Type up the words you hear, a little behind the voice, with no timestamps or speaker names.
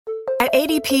At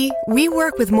ADP, we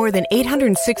work with more than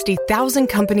 860,000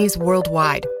 companies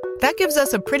worldwide. That gives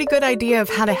us a pretty good idea of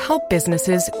how to help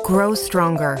businesses grow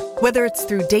stronger. Whether it's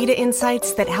through data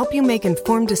insights that help you make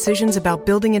informed decisions about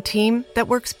building a team that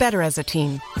works better as a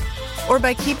team, or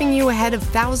by keeping you ahead of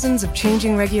thousands of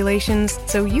changing regulations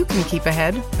so you can keep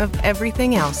ahead of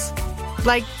everything else.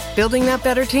 Like building that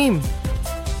better team.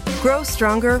 Grow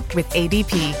stronger with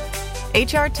ADP.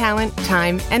 HR, talent,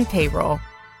 time, and payroll.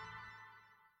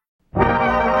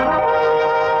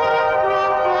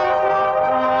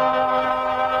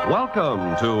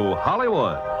 Welcome to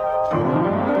Hollywood.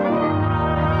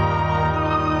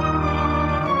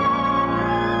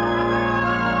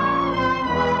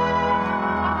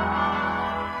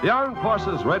 The Armed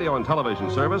Forces Radio and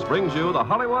Television Service brings you the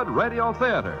Hollywood Radio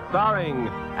Theatre, starring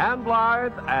Ann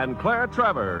Blythe and Claire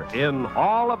Trevor in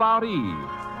All About Eve.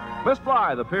 Miss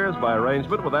Blythe appears by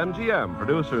arrangement with MGM,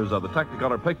 producers of the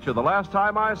Technicolor picture The Last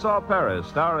Time I Saw Paris,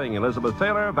 starring Elizabeth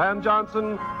Taylor, Van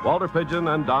Johnson, Walter Pidgeon,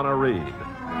 and Donna Reed.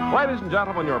 Ladies and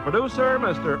gentlemen, your producer,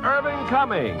 Mr. Irving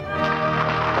Cumming.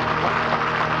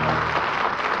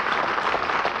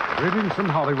 Greetings from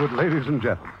Hollywood, ladies and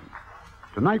gentlemen.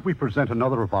 Tonight we present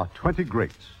another of our 20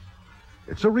 greats.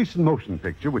 It's a recent motion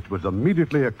picture which was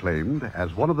immediately acclaimed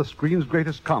as one of the screen's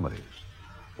greatest comedies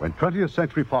when 20th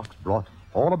Century Fox brought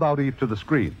All About Eve to the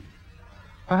screen.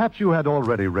 Perhaps you had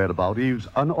already read about Eve's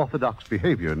unorthodox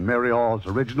behavior in Mary Orr's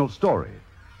original story,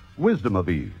 Wisdom of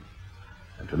Eve.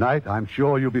 And tonight, I'm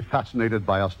sure you'll be fascinated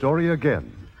by our story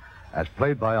again, as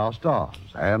played by our stars,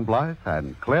 Ann Blythe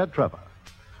and Claire Trevor.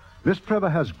 Miss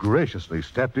Trevor has graciously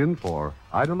stepped in for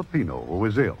Ida Lupino, who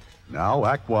is ill. Now,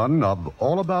 Act One of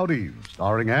All About Eve,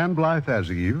 starring Ann Blythe as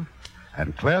Eve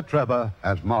and Claire Trevor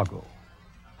as Margot.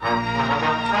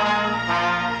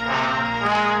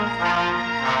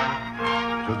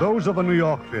 To those of a New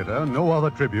York theater, no other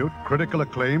tribute, critical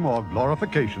acclaim, or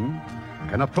glorification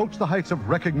can approach the heights of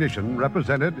recognition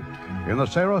represented in the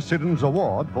Sarah Siddons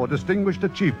Award for Distinguished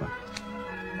Achievement.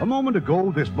 A moment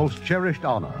ago, this most cherished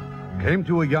honor came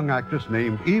to a young actress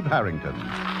named Eve Harrington.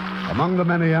 Among the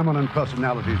many eminent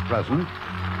personalities present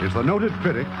is the noted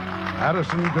critic,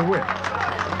 Addison DeWitt.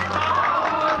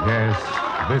 Yes,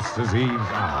 this is Eve's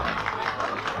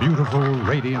hour. Beautiful,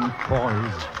 radiant,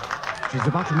 poised. She's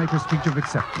about to make her speech of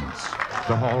acceptance.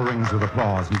 The hall rings with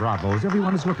applause and bravos.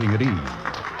 Everyone is looking at Eve.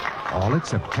 All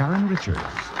except Karen Richards.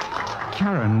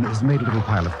 Karen has made a little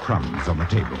pile of crumbs on the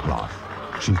tablecloth.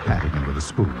 She's patting it with a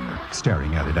spoon,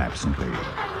 staring at it absently.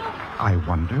 I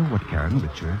wonder what Karen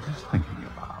Richards is thinking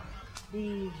about.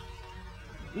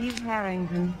 Eve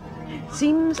Harrington.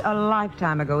 Seems a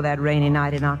lifetime ago, that rainy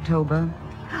night in October.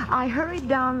 I hurried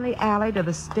down the alley to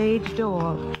the stage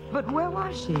door. But where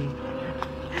was she?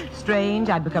 Strange,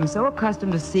 I'd become so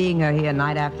accustomed to seeing her here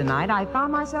night after night, I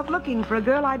found myself looking for a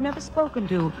girl I'd never spoken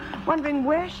to, wondering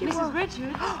where she was. Mrs.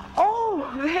 Richards?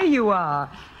 Oh, there you are.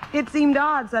 It seemed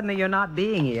odd suddenly you're not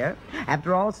being here.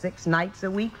 After all, 6 nights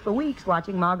a week for weeks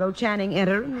watching Margot Channing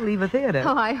enter and leave a theater.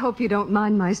 Oh, I hope you don't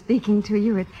mind my speaking to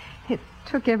you. It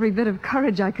took every bit of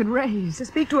courage I could raise. To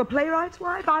speak to a playwright's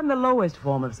wife? I'm the lowest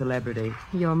form of celebrity.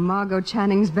 You're Margot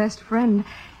Channing's best friend.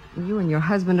 You and your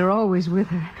husband are always with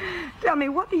her. Tell me,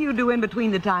 what do you do in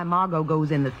between the time Margot goes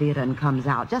in the theater and comes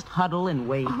out? Just huddle and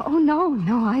wait? Oh,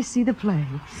 no, I see the play.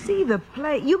 See the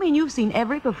play? You mean you've seen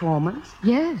every performance?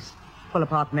 Yes. Well,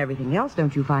 apart from everything else,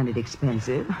 don't you find it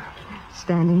expensive?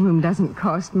 Standing room doesn't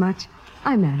cost much.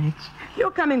 I manage.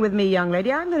 You're coming with me, young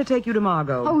lady. I'm going to take you to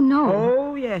Margot. Oh, no.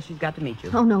 Oh, yes, she's got to meet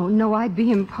you. Oh, no, I'd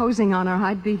be imposing on her.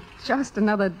 I'd be just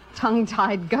another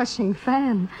tongue-tied, gushing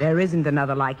fan. There isn't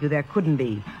another like you. There couldn't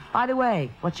be. By the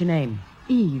way, what's your name?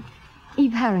 Eve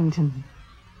Harrington.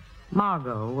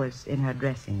 Margot was in her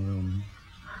dressing room.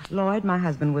 Lloyd, my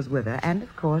husband, was with her, and,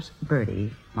 of course,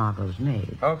 Bertie, Margot's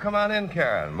maid. Oh, come on in,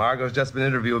 Karen. Margot's just been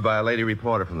interviewed by a lady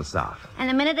reporter from the South. And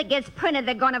the minute it gets printed,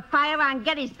 they're going to fire on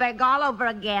Gettysburg all over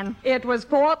again. It was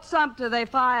Fort Sumter they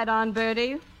fired on,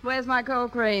 Bertie. Where's my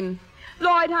cold cream?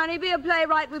 Lloyd, honey, be a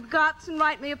playwright with guts and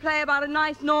write me a play about a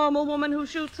nice, normal woman who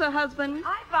shoots her husband.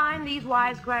 I find these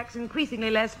wisecracks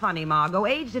increasingly less funny, Margot.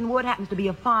 Aged in Wood happens to be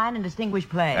a fine and distinguished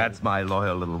play. That's my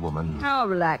loyal little woman. Oh,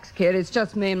 relax, kid. It's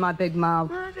just me and my big mouth.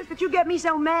 Just that you get me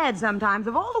so mad sometimes.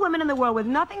 Of all the women in the world with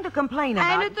nothing to complain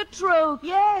about. Ain't it the truth?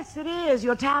 Yes, it is.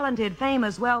 You're talented,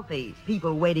 famous, wealthy.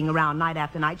 People waiting around night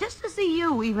after night just to see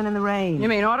you, even in the rain. You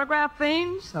mean autograph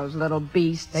fiends? Those little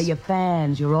beasts. They're your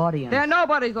fans, your audience. They're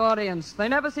nobody's audience. They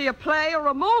never see a play or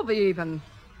a movie, even.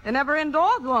 They're never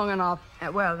indoors long enough.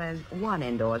 Well, there's one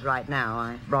indoors right now.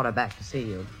 I brought her back to see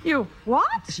you. You what?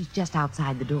 She's just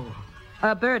outside the door.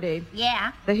 Bertie.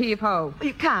 Yeah? The heave-ho.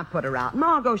 You can't put her out.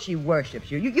 Margot, she worships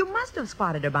you. You must have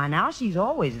spotted her by now. She's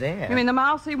always there. You mean the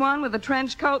mousy one with the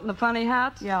trench coat and the funny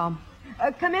hat? Yeah.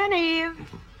 Come in, Eve.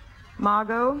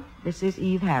 Margot, this is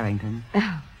Eve Harrington.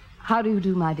 How do you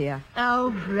do, my dear?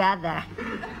 Oh, brother.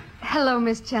 Hello,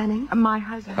 Miss Channing. My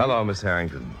husband. Hello, Miss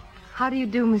Harrington. How do you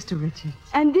do, Mr. Richards?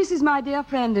 And this is my dear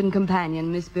friend and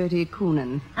companion, Miss Bertie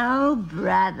Coonan. Oh,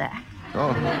 brother.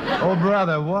 Oh,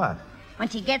 brother, what? When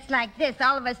she gets like this,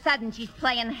 all of a sudden she's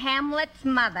playing Hamlet's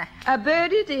mother.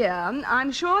 Bertie, dear,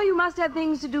 I'm sure you must have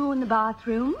things to do in the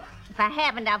bathroom. If I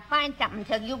haven't, I'll find something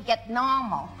till you get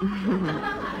normal.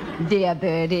 Dear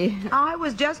Bertie. I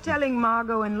was just telling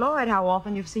Margot and Lloyd how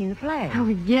often you've seen the play. Oh,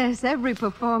 yes, every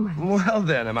performance. Well,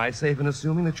 then, am I safe in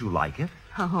assuming that you like it?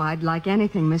 Oh, I'd like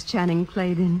anything Miss Channing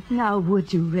played in. Now,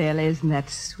 would you really? Isn't that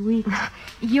sweet?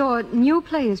 Your new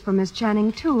play is for Miss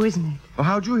Channing, too, isn't it? Well,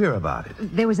 how'd you hear about it?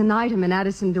 There was an item in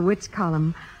Addison DeWitt's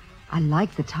column. I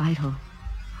like the title.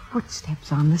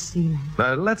 Footsteps on the ceiling.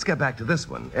 Let's get back to this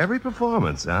one. Every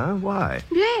performance, huh? Why?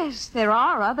 Yes, there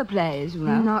are other plays, you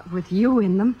know. Not with you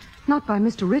in them. Not by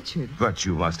Mr. Richards. But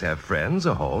you must have friends,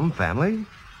 a home, family.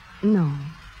 No.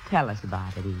 Tell us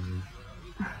about it, Eve.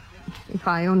 If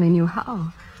I only knew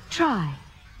how. Try.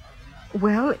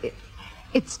 Well,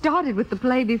 it started with the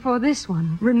play before this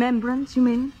one. Remembrance, you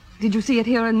mean? Did you see it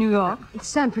here in New York?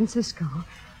 San Francisco.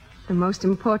 The most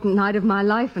important night of my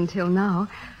life until now.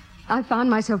 I found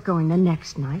myself going the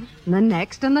next night, and the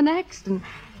next, and the next. And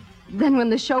then when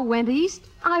the show went east,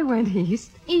 I went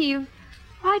east. Eve,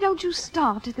 why don't you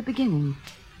start at the beginning?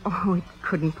 Oh, it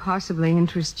couldn't possibly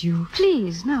interest you.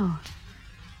 Please, no.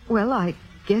 Well, I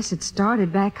guess it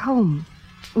started back home,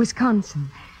 Wisconsin.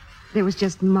 There was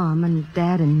just Mom and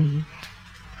Dad and me.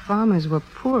 Farmers were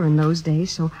poor in those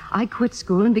days, so I quit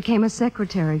school and became a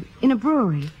secretary in a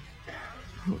brewery.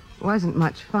 It wasn't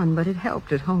much fun, but it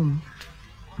helped at home.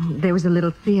 There was a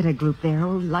little theater group there,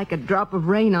 like a drop of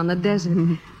rain on the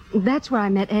desert. That's where I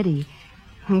met Eddie.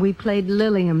 And we played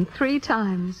Lilium 3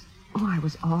 times. Oh, I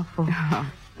was awful.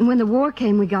 And when the war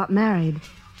came, we got married.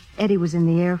 Eddie was in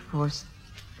the Air Force.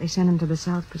 They sent him to the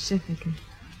South Pacific. And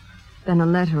then a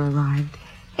letter arrived.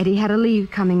 Eddie had a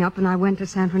leave coming up, and I went to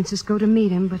San Francisco to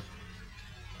meet him, but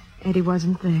Eddie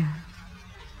wasn't there.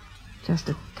 Just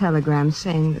a telegram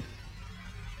saying that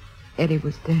Eddie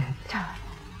was dead.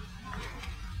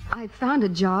 I found a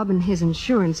job, and his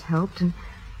insurance helped, and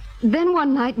then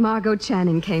one night Margot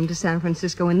Channing came to San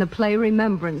Francisco in the play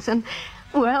Remembrance, and,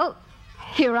 well,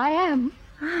 here I am.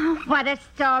 Oh, what a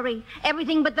story.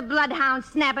 Everything but the bloodhound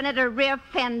snapping at her rear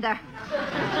fender.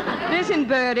 Listen,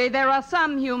 Bertie, there are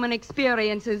some human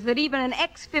experiences that even an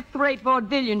ex-fifth-rate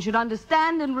vaudevillian should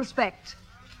understand and respect.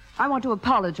 I want to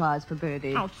apologize for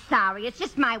Bertie. Oh, sorry. It's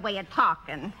just my way of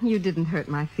talking. You didn't hurt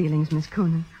my feelings, Miss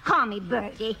Coonan. Call me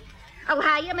Bertie. Oh,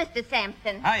 hiya, Mr.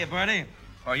 Sampson. Hiya, Bertie.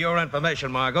 For your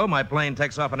information, Margot, my plane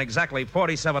takes off in exactly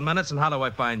 47 minutes, and how do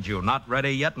I find you? Not ready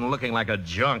yet and looking like a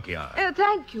junkyard.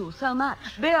 Thank you so much.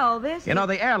 Bill, this You know,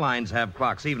 the airlines have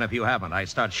clocks, even if you haven't. I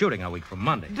start shooting a week from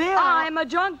Monday. Bill. I'm a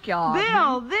junkyard.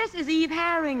 Bill, this is Eve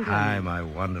Harrington. Hi, my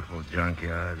wonderful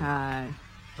junkyard. Hi.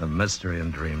 The mystery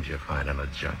and dreams you find in a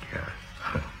junkyard.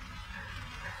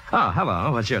 Oh,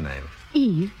 hello. What's your name?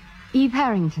 Eve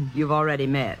Harrington. You've already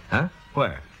met. Huh?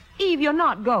 Where? Eve, you're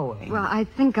not going. Well, I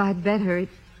think I'd better.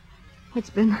 It's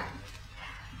been...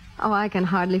 Oh, I can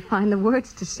hardly find the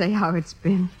words to say how it's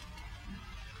been.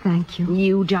 Thank you.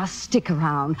 You just stick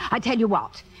around. I tell you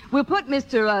what. We'll put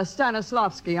Mr.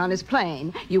 Stanislavski on his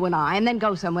plane, you and I, and then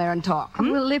go somewhere and talk.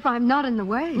 Well, if I'm not in the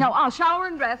way. No, I'll shower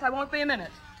and dress. I won't be a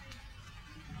minute.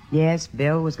 Yes,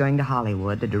 Bill was going to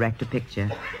Hollywood to direct a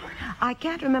picture. I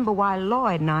can't remember why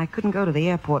Lloyd and I couldn't go to the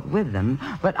airport with them,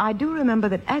 but I do remember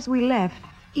that as we left,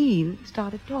 Eve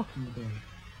started talking to Bill.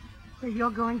 So you're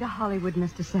going to Hollywood,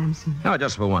 Mr. Sampson? No,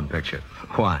 just for one picture.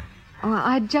 Why? Oh,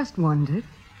 I just wondered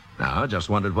No, just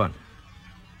wondered what.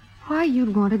 why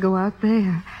you'd want to go out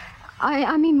there.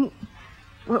 I mean,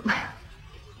 well,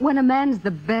 when a man's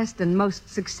the best and most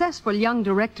successful young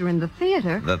director in the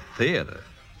theater... The theater?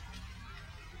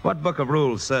 What book of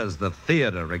rules says the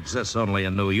theater exists only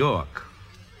in New York?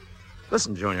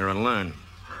 Listen, Junior, and learn.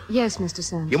 Yes, Mr.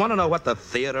 Sampson. You want to know what the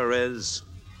theater is?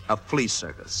 A flea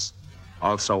circus.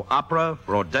 Also opera,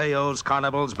 rodeos,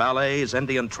 carnivals, ballets,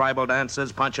 Indian tribal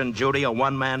dances, Punch and Judy, a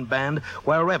one-man band.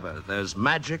 Wherever there's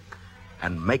magic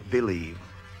and make-believe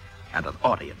and an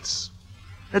audience.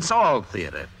 It's all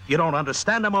theater. You don't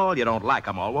understand them all, you don't like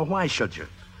them all. Well, why should you?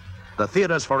 The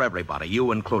theater's for everybody,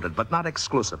 you included, but not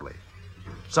exclusively.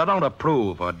 So don't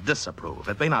approve or disapprove.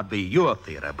 It may not be your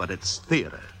theater, but it's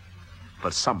theater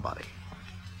for somebody,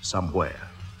 somewhere.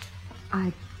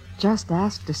 I just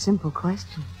asked a simple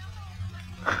question.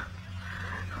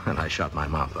 And I shut my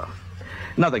mouth off.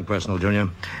 Nothing personal, Junior.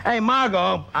 Hey,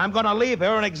 Margot, I'm going to leave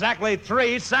here in exactly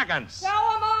 3 seconds. So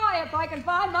am I, if I can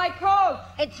find my coat.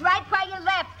 It's right where you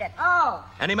left it. Oh.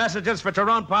 Any messages for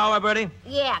Tyrone Power, Bertie?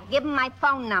 Yeah, give him my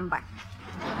phone number.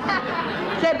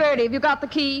 Say, Bertie, have you got the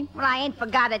key? Well, I ain't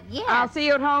forgot it yet. I'll see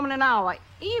you at home in an hour.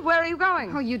 Eve, where are you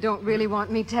going? Oh, you don't really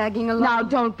want me tagging along? Now,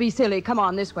 don't be silly. Come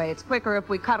on this way. It's quicker if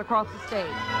we cut across the stage.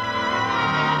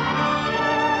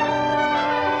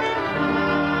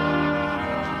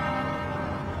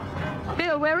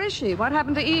 Bill, where is she? What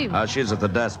happened to Eve? She's at the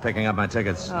desk picking up my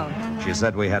tickets. Oh. She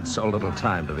said we had so little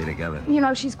time to be together. You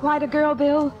know, she's quite a girl,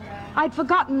 Bill. I'd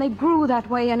forgotten they grew that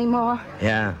way anymore.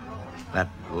 Yeah, that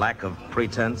lack of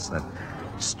pretense, that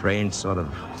strange sort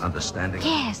of understanding.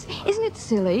 Yes, isn't it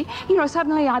silly? You know,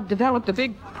 suddenly I've developed a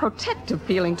big protective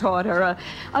feeling toward her,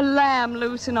 a lamb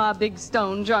loose in our big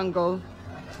stone jungle.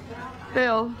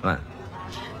 Bill, What?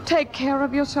 take care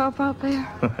of yourself out there.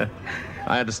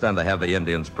 I understand they have the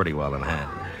Indians pretty well in hand.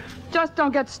 Just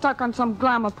don't get stuck on some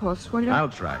glamour puss, will you? I'll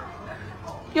try.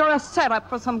 You're a setup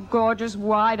for some gorgeous,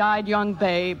 wide-eyed young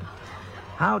babe.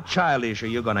 How childish are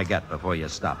you going to get before you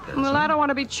stop this? Well, I don't want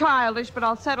to be childish, but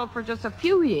I'll settle for just a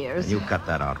few years. You cut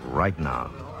that out right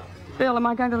now. Bill, am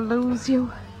I going to lose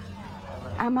you?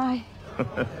 Am I?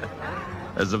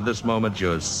 As of this moment,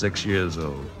 you're 6 years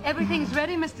old. Everything's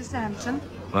ready, Mr. Sampson.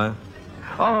 What?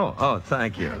 Oh,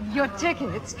 thank you. Your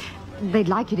tickets. They'd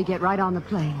like you to get right on the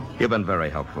plane. You've been very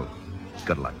helpful.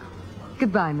 Good luck.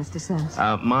 Goodbye, Mr.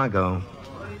 Sampson. Margot,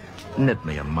 knit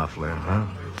me a muffler, huh?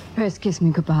 First, kiss me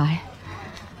goodbye.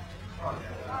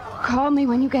 Call me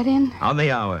when you get in. On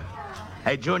the hour.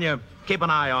 Hey, Junior, keep an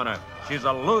eye on her. She's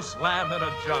a loose lamb in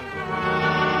a jungle.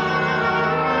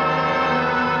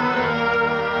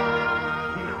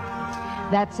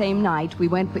 That same night, we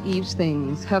went for Eve's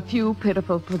things, her few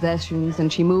pitiful possessions,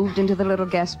 and she moved into the little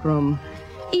guest room.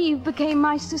 Eve became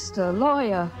my sister,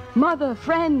 lawyer, mother,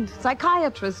 friend,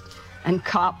 psychiatrist, and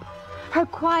cop. Her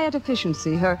quiet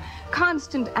efficiency, her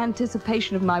constant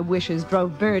anticipation of my wishes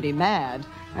drove Bertie mad,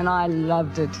 and I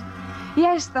loved it.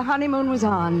 Yes, the honeymoon was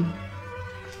on.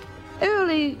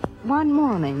 Early one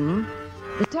morning,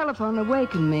 the telephone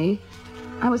awakened me.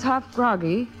 I was half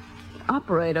groggy.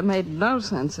 Operator made no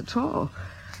sense at all.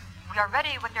 We are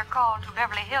ready with your call to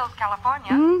Beverly Hills,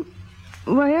 California.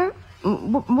 Where?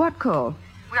 What call?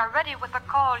 We are ready with the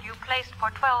call you placed for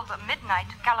 12 midnight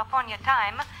California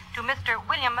time to Mr.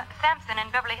 William Sampson in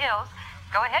Beverly Hills.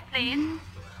 Go ahead, please.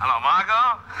 Hello,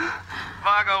 Margot.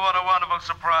 Margot, what a wonderful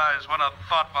surprise. What a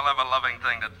thoughtful, ever-loving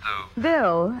thing to do.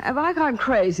 Bill, have I gone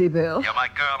crazy, Bill? You're my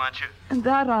girl, aren't you?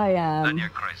 That I am. Then you're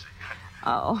crazy.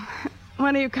 Oh,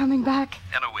 when are you coming back?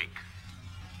 In a week.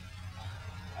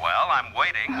 Well, I'm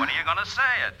waiting. When are you going to say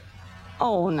it?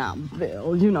 Oh, now,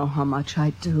 Bill, you know how much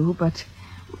I do, but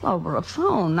over a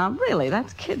phone. Now, really,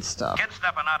 that's kid stuff. Kid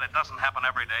stepping out, it doesn't happen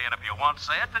every day, and if you won't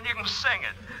say it, then you can sing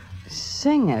it.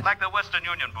 Sing it? Like the Western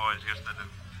Union boys used to do.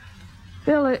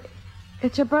 Bill,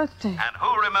 it's your birthday. And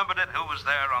who remembered it? Who was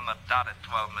there on the dot at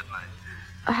 12 midnight?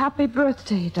 A happy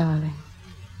birthday, darling.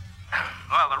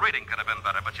 Well, the reading could have been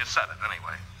better, but you said it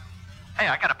anyway. Hey,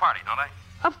 I got a party, don't I?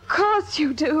 Of course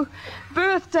you do.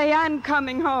 Birthday and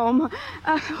coming home.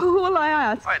 Who will I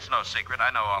ask? Well, it's no secret.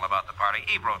 I know all about the party.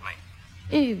 Eve wrote me.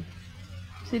 Eve.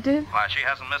 She did? Why, she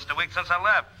hasn't missed a week since I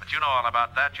left. But you know all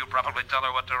about that. You'll probably tell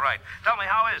her what to write. Tell me,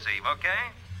 how is Eve,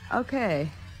 okay?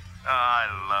 Okay. Oh, I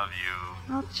love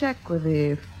you. I'll check with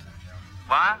Eve.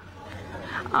 What?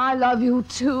 I love you,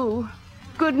 too.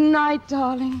 Good night,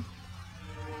 darling.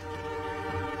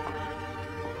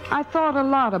 I thought a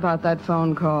lot about that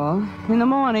phone call. In the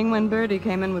morning, when Bertie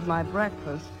came in with my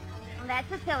breakfast.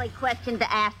 That's a silly question to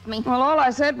ask me. Well, all I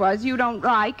said was, you don't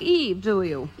like Eve, do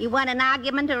you? You want an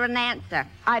argument or an answer?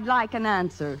 I'd like an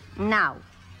answer. No.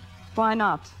 Why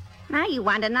not? Now you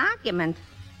want an argument.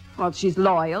 Well, she's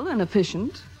loyal and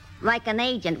efficient. Like an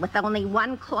agent with only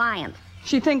one client.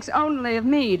 She thinks only of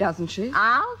me, doesn't she?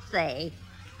 I'll say.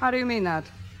 How do you mean that?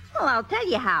 Well, I'll tell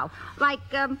you how.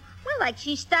 Like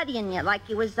she's studying you, like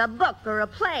you was a book or a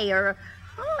play or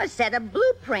a set of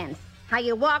blueprints. How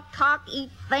you walk, talk, eat,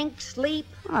 think, sleep.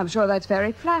 I'm sure that's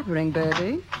very flattering,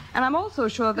 Bertie. And I'm also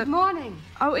sure that... Good morning.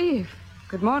 Oh, Eve.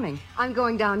 Good morning. I'm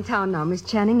going downtown now, Miss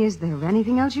Channing. Is there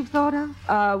anything else you've thought of?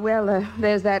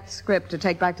 There's that script to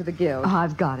take back to the Guild. Oh,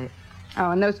 I've got it.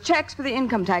 Oh, and those checks for the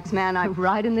income tax man,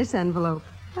 Right in this envelope.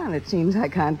 Well, it seems I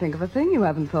can't think of a thing you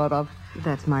haven't thought of.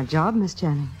 That's my job, Miss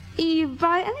Channing. Eve,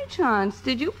 by any chance,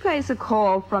 did you place a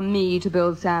call from me to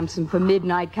Bill Sampson for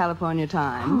midnight California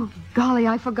time? Oh, Golly,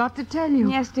 I forgot to tell you.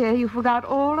 Yes, dear, you forgot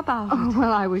all about it. Oh,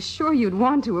 well, I was sure you'd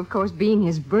want to, of course, being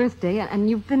his birthday, and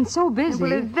you've been so busy.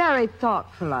 Well, it's very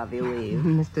thoughtful of you, Eve.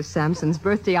 Mr. Sampson's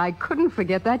birthday, I couldn't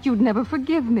forget that. You'd never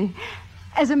forgive me.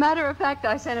 As a matter of fact,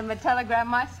 I sent him a telegram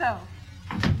myself.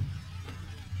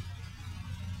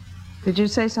 Did you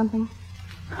say something?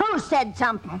 Who said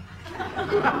something?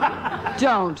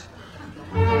 Don't.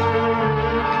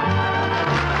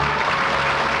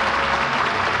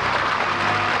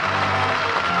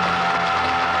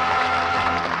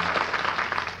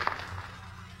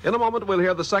 In a moment, we'll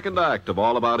hear the second act of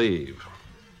All About Eve.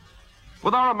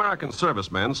 With our American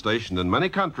servicemen stationed in many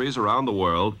countries around the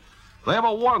world, they have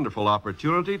a wonderful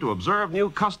opportunity to observe new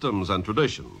customs and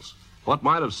traditions. What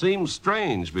might have seemed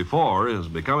strange before is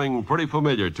becoming pretty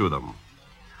familiar to them.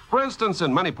 For instance,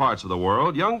 in many parts of the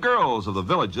world, young girls of the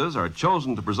villages are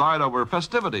chosen to preside over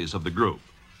festivities of the group.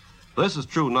 This is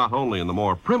true not only in the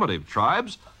more primitive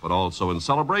tribes, but also in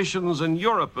celebrations in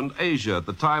Europe and Asia at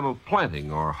the time of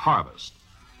planting or harvest.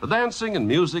 The dancing and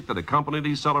music that accompany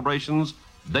these celebrations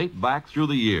date back through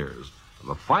the years.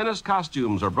 The finest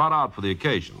costumes are brought out for the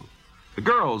occasion. The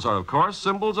girls are, of course,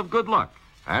 symbols of good luck,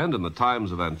 and in the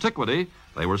times of antiquity,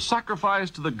 they were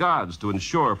sacrificed to the gods to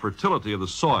ensure fertility of the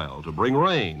soil, to bring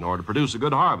rain, or to produce a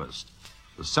good harvest.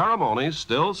 The ceremonies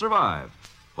still survive,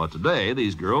 but today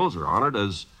these girls are honored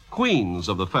as queens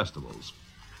of the festivals.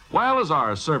 Well, as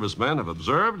our servicemen have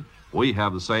observed, we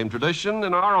have the same tradition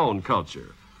in our own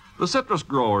culture. The citrus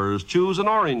growers choose an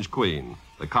orange queen.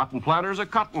 The cotton planters a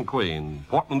cotton queen.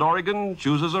 Portland, Oregon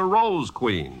chooses a rose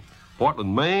queen.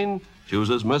 Portland, Maine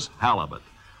chooses Miss Halibut.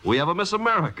 We have a Miss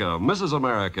America, Mrs.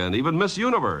 America, and even Miss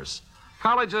Universe.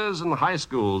 Colleges and high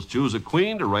schools choose a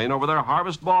queen to reign over their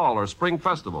harvest ball or spring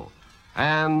festival.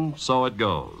 And so it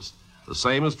goes. The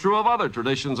same is true of other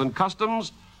traditions and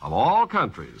customs of all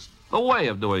countries. The way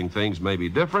of doing things may be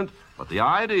different, but the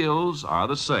ideals are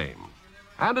the same.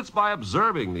 And it's by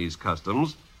observing these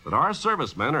customs that our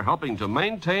servicemen are helping to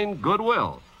maintain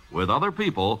goodwill with other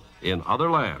people in other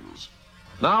lands.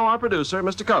 Now, our producer,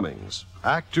 Mr. Cummings.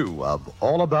 Act 2 of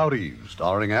All About Eve,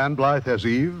 starring Ann Blythe as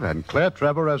Eve and Claire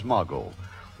Trevor as Margot,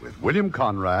 with William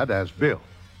Conrad as Bill.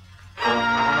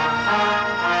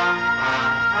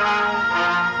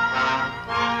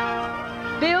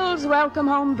 Bill's welcome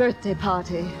home birthday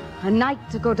party. A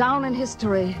night to go down in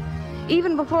history.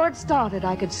 Even before it started,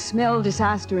 I could smell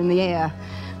disaster in the air.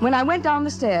 When I went down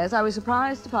the stairs, I was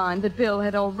surprised to find that Bill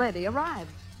had already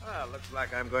arrived. Well, looks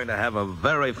like I'm going to have a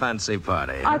very fancy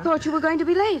party. I thought you were going to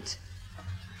be late.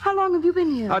 How long have you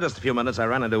been here? Oh, just a few minutes. I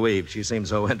ran into Eve. She seems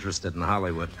so interested in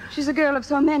Hollywood. She's a girl of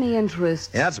so many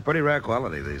interests. Yeah, it's a pretty rare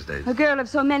quality these days. A girl of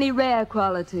so many rare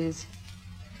qualities.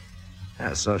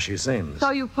 Yeah, so she seems.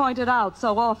 So you've pointed out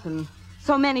so often.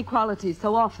 So many qualities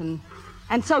so often.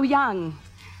 And so young.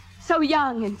 So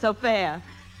young and so fair.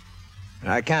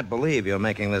 I can't believe you're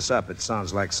making this up. It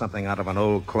sounds like something out of an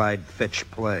old Clyde Fitch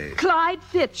play. Clyde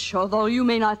Fitch, although you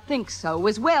may not think so,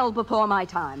 was well before my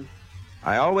time.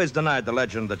 I always denied the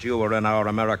legend that you were in Our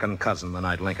American Cousin the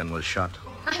night Lincoln was shot.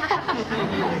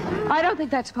 I don't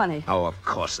think that's funny. Oh, of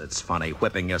course it's funny,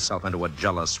 whipping yourself into a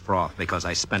jealous froth because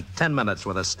I spent 10 minutes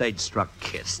with a stage-struck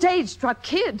kid. Stage-struck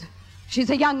kid?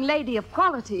 She's a young lady of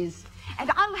qualities. And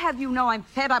I'll have you know I'm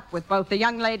fed up with both the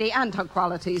young lady and her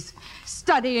qualities.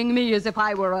 Studying me as if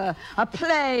I were a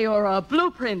play or a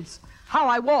blueprint. How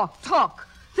I walk, talk,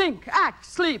 think, act,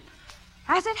 sleep.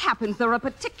 As it happens, there are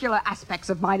particular aspects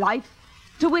of my life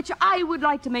to which I would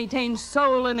like to maintain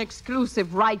sole and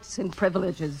exclusive rights and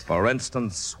privileges. For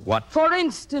instance, what? For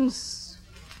instance,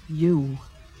 you.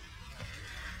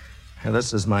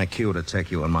 This is my cue to take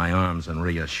you in my arms and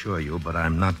reassure you, but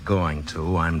I'm not going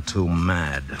to. I'm too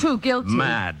mad. Too guilty?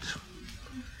 Mad.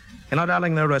 You know,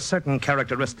 darling, there are certain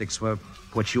characteristics for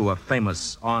which you are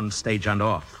famous on stage and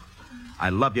off. I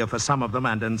love you for some of them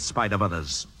and in spite of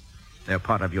others. They're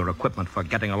part of your equipment for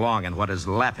getting along in what is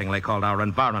laughingly called our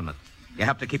environment. You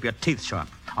have to keep your teeth sharp.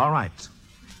 All right.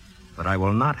 But I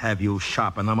will not have you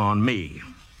sharpen them on me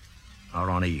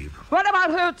or on Eve. What about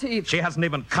her teeth? She hasn't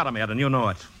even cut them yet, and you know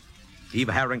it. Eve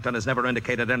Harrington has never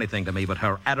indicated anything to me but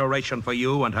her adoration for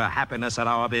you and her happiness at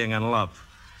our being in love.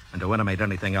 And to intimate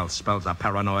anything else spells a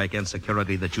paranoid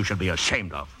insecurity that you should be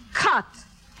ashamed of. Cut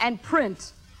and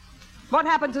print. What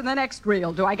happened to the next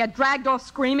reel? Do I get dragged off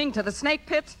screaming to the snake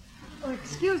pit? Oh,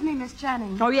 excuse me, Miss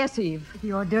Channing. Oh, yes, Eve.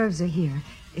 The hors d'oeuvres are here.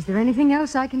 Is there anything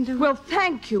else I can do? Well,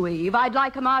 thank you, Eve. I'd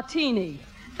like a martini.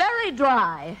 Very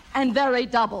dry and very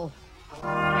double.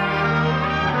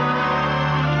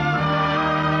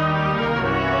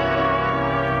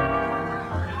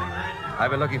 I've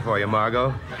been looking for you,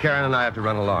 Margot. Karen and I have to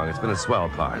run along. It's been a swell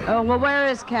party. Oh, well, where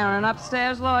is Karen?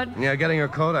 Upstairs, Lloyd? Yeah, getting her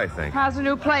coat, I think. How's the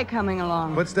new play coming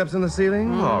along? Footsteps in the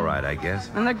ceiling? All right, I guess.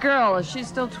 And the girl, is she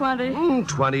still 20?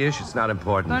 20-ish. It's not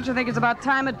important. Don't you think it's about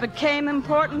time it became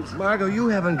important? Margot, you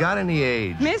haven't got any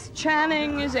age. Miss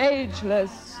Channing is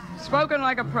ageless. Spoken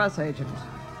like a press agent.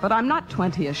 But I'm not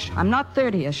 20-ish. I'm not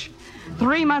 30-ish.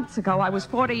 3 months ago, I was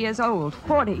 40 years old.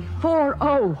 40.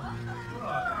 4-0.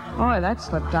 Boy, that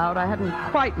slipped out. I hadn't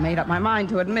quite made up my mind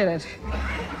to admit it.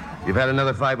 You've had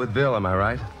another fight with Bill, am I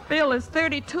right? Bill is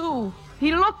 32.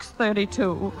 He looks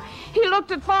 32. He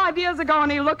looked at 5 years ago,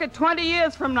 and he'll look at 20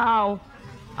 years from now.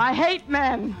 I hate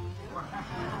men.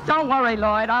 Don't worry,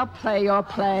 Lloyd. I'll play your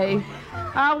play.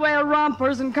 I'll wear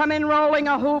rompers and come in rolling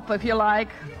a hoop if you like.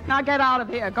 Now get out of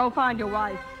here. Go find your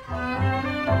wife.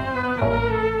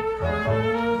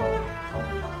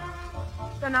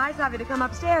 So nice of you to come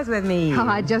upstairs with me. Oh,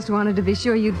 I just wanted to be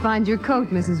sure you'd find your coat,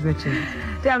 Mrs. Richards.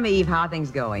 Tell me, Eve, how are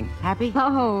things going? Happy?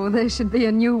 Oh, there should be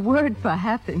a new word for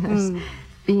happiness.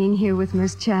 Being here with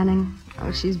Miss Channing.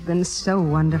 Oh, she's been so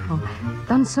wonderful.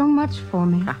 Done so much for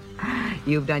me.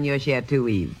 You've done your share too,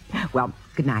 Eve. Well,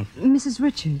 good night. Mrs.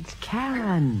 Richards.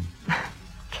 Karen.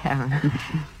 Karen.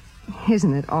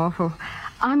 Isn't it awful?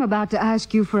 I'm about to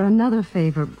ask you for another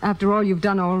favor, after all you've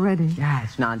done already. Ah,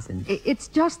 it's nonsense. It's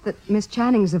just that Miss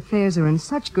Channing's affairs are in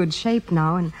such good shape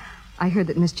now, and I heard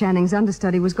that Miss Channing's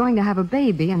understudy was going to have a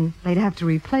baby, and they'd have to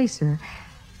replace her.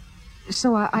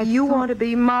 So I You want to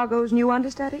be Margot's new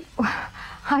understudy?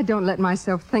 I don't let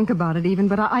myself think about it even,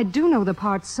 but I do know the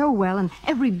part so well, and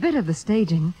every bit of the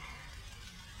staging.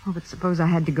 Oh, but suppose I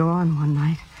had to go on one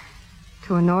night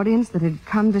to an audience that had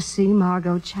come to see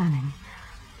Margot Channing.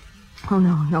 Oh,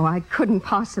 no, I couldn't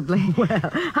possibly.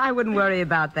 Well, I wouldn't worry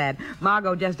about that.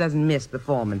 Margot just doesn't miss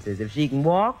performances. If she can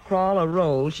walk, crawl, or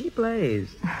roll, she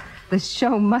plays. The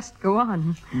show must go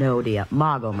on. No, dear.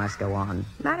 Margot must go on.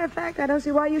 Matter of fact, I don't see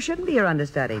why you shouldn't be her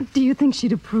understudy. Do you think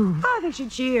she'd approve? I think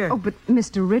she'd cheer. Oh, but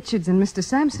Mr. Richards and Mr.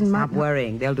 Sampson might... Stop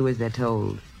worrying. They'll do as they're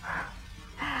told.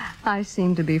 I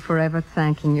seem to be forever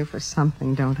thanking you for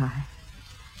something, don't I?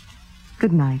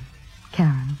 Good night,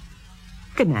 Karen.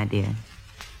 Good night, dear.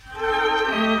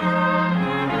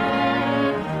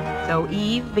 So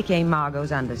Eve became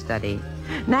Margot's understudy.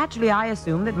 Naturally, I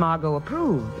assumed that Margot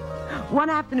approved. One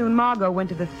afternoon, Margot went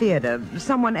to the theater.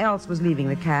 Someone else was leaving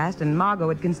the cast, and Margot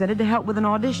had consented to help with an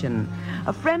audition.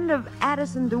 A friend of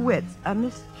Addison DeWitt's,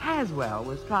 Miss Caswell,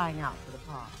 was trying out for the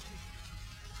part.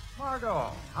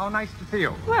 Margot, how nice to see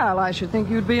you. Well, I should think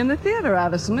you'd be in the theater,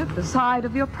 Addison, at the side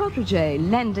of your protégé,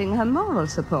 lending her moral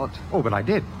support. Oh, but I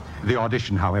did. The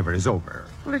audition, however, is over.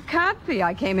 Well, it can't be.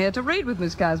 I came here to read with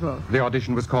Miss Caswell. The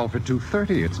audition was called for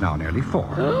 2:30. It's now nearly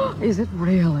 4. Is it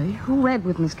really? Who read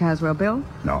with Miss Caswell, Bill?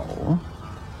 No.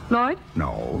 Lloyd?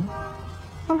 No.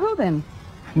 Well, who then?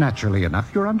 Naturally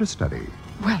enough, your understudy.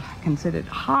 Well, I consider it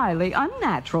highly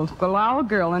unnatural to allow a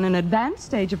girl in an advanced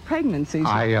stage of pregnancy.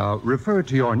 I refer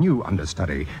to your new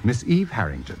understudy, Miss Eve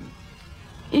Harrington.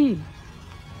 Eve?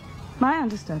 My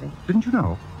understudy? Didn't you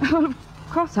know? Well, of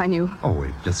course I knew. Oh,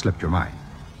 it just slipped your mind.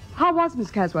 How was Miss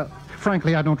Caswell?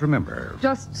 Frankly, I don't remember.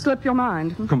 Just slipped your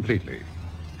mind? Completely.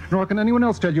 Nor can anyone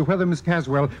else tell you whether Miss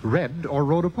Caswell read or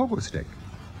rode a pogo stick.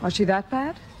 Was she that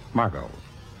bad? Margot,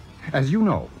 as you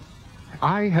know,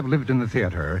 I have lived in the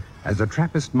theater as a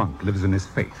Trappist monk lives in his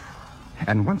faith.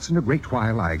 And once in a great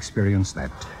while I experience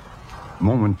that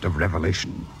moment of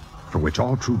revelation for which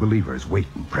all true believers wait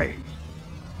and pray.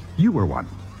 You were one.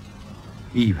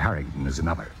 Eve Harrington is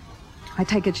another. I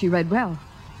take it she read well.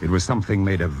 It was something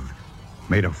made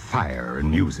of fire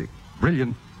and music.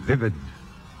 Brilliant, vivid,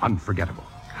 unforgettable.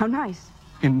 How nice.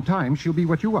 In time, she'll be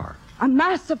what you are. A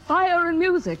mass of fire and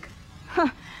music.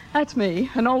 That's me,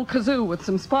 an old kazoo with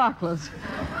some sparklers.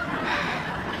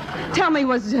 Tell me,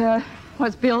 was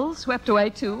Bill swept away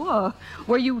too, or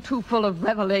were you too full of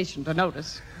revelation to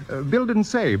notice? Bill didn't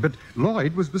say, but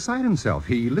Lloyd was beside himself.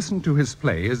 He listened to his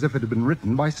play as if it had been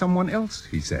written by someone else,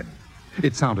 he said.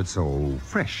 It sounded so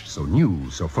fresh, so new,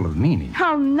 so full of meaning.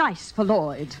 How nice for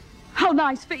Lloyd. How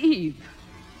nice for Eve.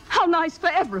 How nice for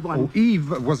everyone. Oh, Eve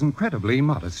was incredibly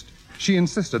modest. She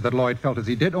insisted that Lloyd felt as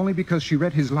he did only because she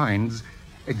read his lines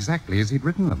exactly as he'd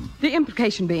written them. The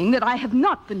implication being that I have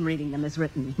not been reading them as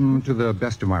written. To the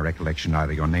best of my recollection,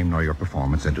 neither your name nor your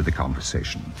performance entered the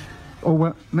conversation.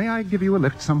 Oh, may I give you a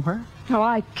lift somewhere? Oh,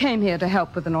 I came here to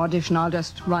help with an audition. I'll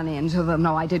just run in to them.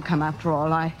 No, I did come after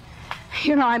all. I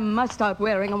must start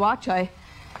wearing a watch. I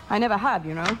never had,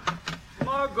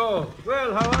 Margot,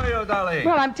 well, how are you, darling?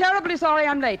 Well, I'm terribly sorry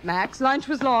I'm late, Max. Lunch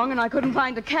was long and I couldn't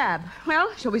find a cab. Well,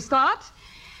 shall we start?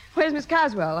 Where's Miss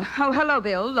Caswell? Oh, hello,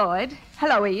 Bill, Lloyd.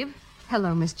 Hello, Eve.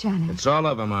 Hello, Miss Channing. It's all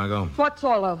over, Margot. What's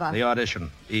all over? The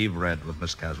audition. Eve read with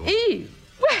Miss Caswell. Eve?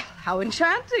 Well, how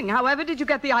enchanting. However did you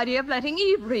get the idea of letting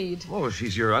Eve read? Oh,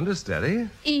 she's your understudy.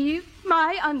 Eve,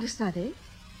 my understudy?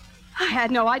 I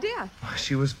had no idea.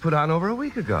 She was put on over a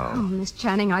week ago. Oh, Miss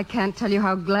Channing, I can't tell you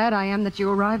how glad I am that you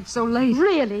arrived so late.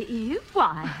 Really, Eve?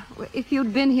 Why? If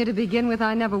you'd been here to begin with,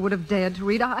 I never would have dared to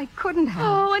read. I couldn't have.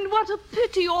 Oh, and what a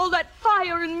pity, all that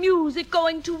fire and music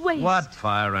going to waste. What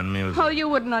fire and music? Oh, you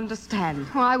wouldn't understand.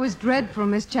 Oh, I was dreadful,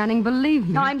 Miss Channing, believe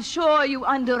me. I'm sure you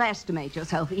underestimate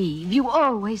yourself, Eve. You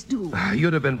always do.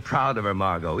 You'd have been proud of her,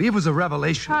 Margot. Eve was a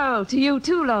revelation. Oh, to you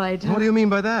too, Lloyd. What do you mean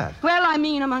by that? Well, I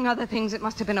mean, among other things, it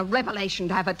must have been a revelation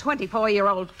to have a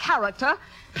 24-year-old character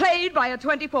played by a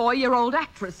 24-year-old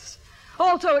actress.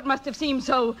 Also, it must have seemed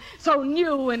so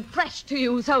new and fresh to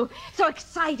you, so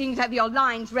exciting to have your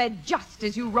lines read just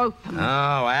as you wrote them.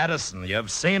 Oh, Addison.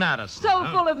 You've seen Addison. So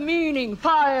full of meaning,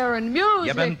 fire, and music.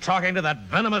 You've been talking to that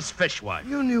venomous fishwife.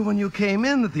 You knew when you came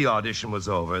in that the audition was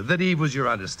over, that Eve was your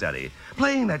understudy,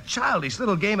 playing that childish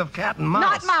little game of cat and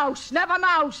mouse. Not mouse, never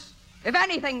mouse. If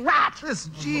anything, rat. This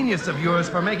genius of yours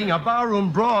for making a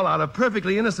barroom brawl out of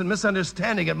perfectly innocent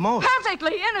misunderstanding at most.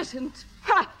 Perfectly innocent.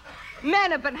 Ha!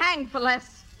 Men have been hanged for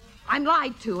less. I'm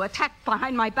lied to, attacked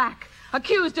behind my back,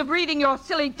 accused of reading your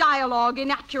silly dialogue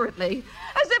inaccurately,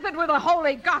 as if it were the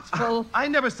holy gospel. I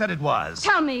never said it was.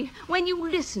 Tell me, when you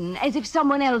listen as if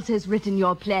someone else has written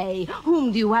your play,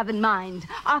 whom do you have in mind?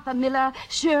 Arthur Miller,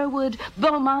 Sherwood,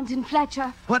 Beaumont, and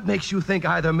Fletcher? What makes you think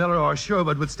either Miller or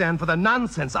Sherwood would stand for the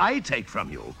nonsense I take from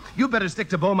you? You better stick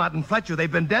to Beaumont and Fletcher. They've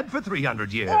been dead for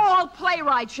 300 years. All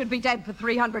playwrights should be dead for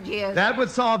 300 years. That would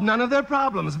solve none of their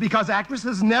problems, because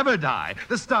actresses never die.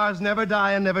 The stars never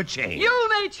die and never change. You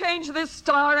may change this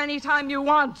star anytime you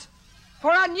want.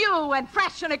 For a new and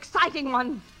fresh and exciting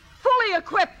one, fully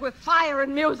equipped with fire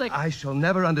and music. I shall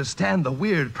never understand the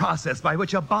weird process by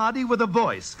which a body with a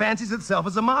voice fancies itself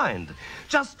as a mind.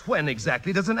 Just when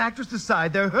exactly does an actress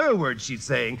decide they're her words she's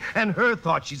saying and her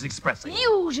thoughts she's expressing?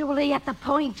 Usually at the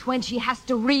point when she has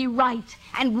to rewrite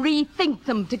and rethink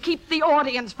them to keep the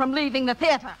audience from leaving the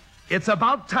theater. It's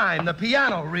about time the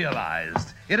piano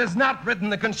realized it has not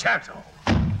written the concerto.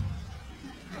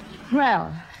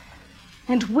 Well,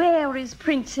 and where is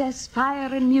Princess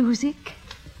Fire and Music?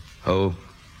 Who?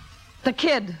 The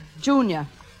kid, Junior.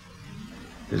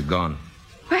 He's gone.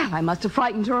 Well, I must have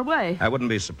frightened her away. I wouldn't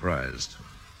be surprised.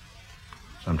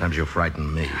 Sometimes you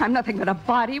frighten me. I'm nothing but a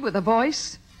body with a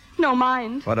voice. No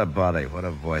mind. What a body, what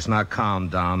a voice. Now calm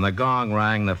down. The gong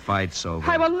rang, the fight's over.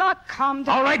 I will not calm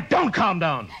down. All right, don't calm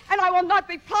down. And I will not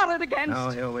be plotted against. Oh,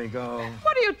 here we go.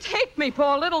 What do you take me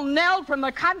for, little Nell from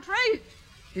the country?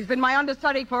 She's been my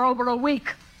understudy for over a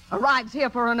week. Arrives here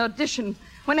for an audition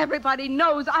when everybody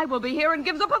knows I will be here and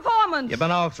gives a performance. You've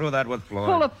been all through that with Floyd.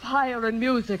 Full of fire and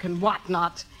music and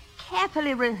whatnot.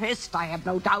 Carefully rehearsed, I have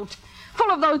no doubt.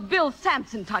 Full of those Bill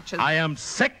Sampson touches. I am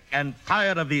sick and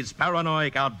tired of these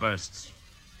paranoid outbursts.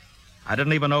 I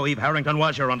didn't even know Eve Harrington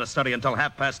was your understudy until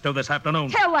 2:30 this afternoon.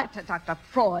 Tell that to Dr.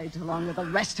 Freud, along with the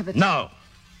rest of it. No.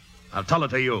 I'll tell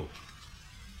it to you.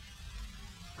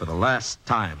 For the last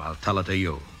time, I'll tell it to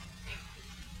you.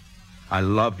 I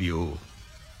love you.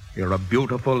 You're a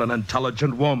beautiful and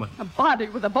intelligent woman. A body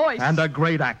with a voice. And a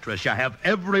great actress. You have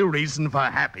every reason for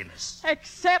happiness.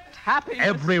 Except happiness.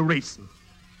 Every reason.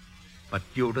 But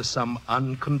due to some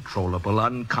uncontrollable,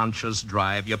 unconscious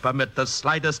drive, you permit the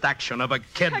slightest action of a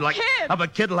kid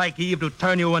like Eve to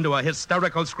turn you into a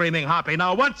hysterical, screaming harpy.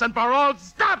 Now, once and for all,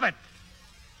 stop it!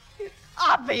 It's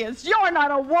obvious. You're not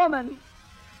a woman.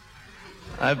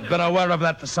 I've been aware of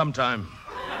that for some time.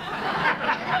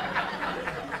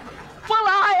 Well,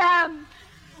 I am.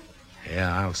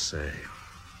 Yeah, I'll say.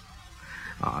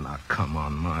 Oh, now, come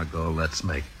on, Margot. Let's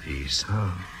make peace,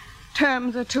 huh?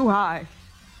 Terms are too high.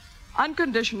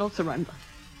 Unconditional surrender.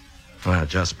 Well,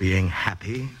 just being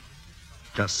happy.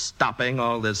 Just stopping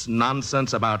all this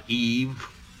nonsense about Eve.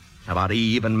 About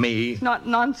Eve and me. It's not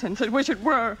nonsense. I wish it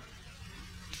were.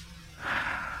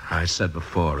 I said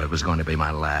before it was going to be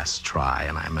my last try,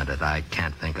 and I meant it. I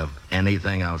can't think of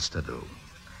anything else to do.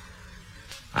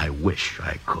 I wish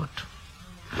I could.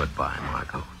 Goodbye,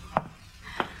 Margot.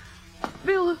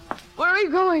 Bill, where are you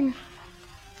going?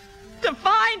 To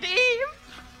find Eve?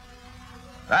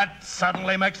 That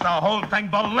suddenly makes the whole thing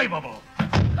believable.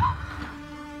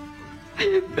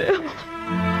 Bill.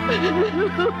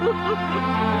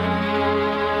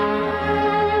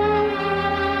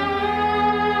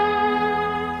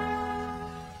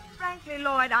 Frankly,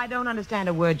 Lloyd, I don't understand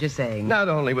a word you're saying. Not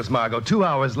only was Margot 2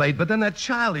 hours late, but then that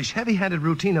childish, heavy-handed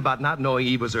routine about not knowing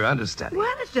Eve was her understudy.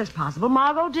 Well, it's just possible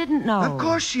Margot didn't know. Of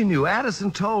course she knew.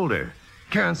 Addison told her.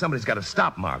 Karen, somebody's got to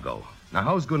stop Margot. Now,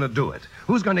 who's going to do it?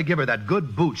 Who's going to give her that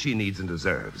good boot she needs and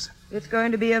deserves? It's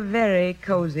going to be a very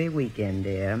cozy weekend,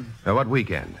 dear. What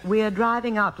weekend? We are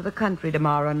driving out to the country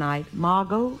tomorrow night.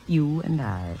 Margot, you and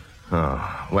I.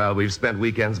 Oh, well, we've spent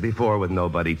weekends before with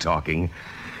nobody talking.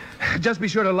 Just be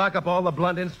sure to lock up all the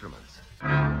blunt instruments.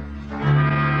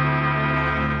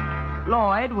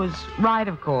 Lloyd was right,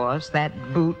 of course. That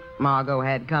boot Margot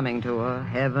had coming to her.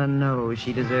 Heaven knows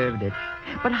she deserved it.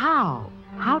 But how?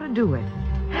 How to do it?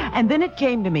 And then it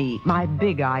came to me, my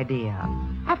big idea.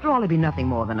 After all, it'd be nothing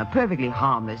more than a perfectly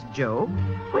harmless joke,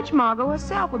 which Margot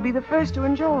herself would be the first to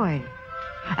enjoy.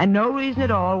 And no reason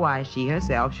at all why she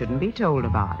herself shouldn't be told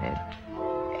about it.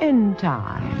 In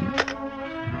time.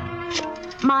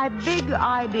 My big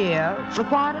idea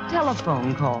required a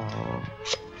telephone call.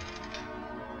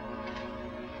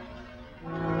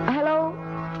 Hello?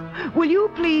 Will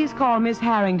you please call Miss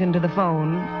Harrington to the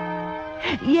phone?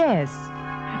 Yes,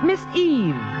 Miss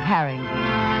Eve Harrington.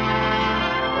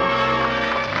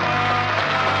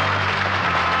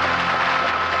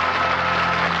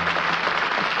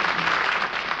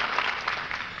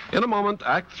 In a moment,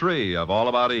 Act 3 of All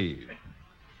About Eve.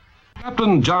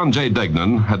 Captain John J.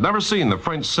 Degnan had never seen the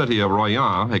French city of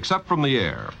Royan except from the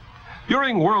air.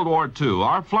 During World War II,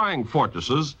 our flying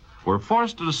fortresses were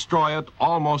forced to destroy it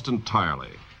almost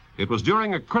entirely. It was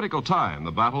during a critical time,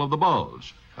 the Battle of the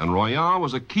Bulge, and Royan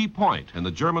was a key point in the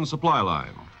German supply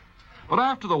line. But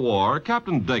after the war,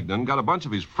 Captain Degnan got a bunch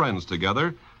of his friends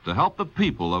together to help the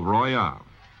people of Royan.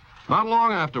 Not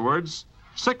long afterwards,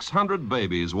 600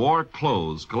 babies wore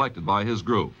clothes collected by his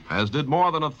group, as did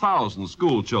more than 1,000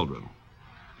 school children.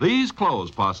 These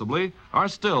clothes, possibly, are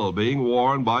still being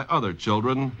worn by other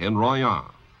children in Royan.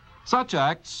 Such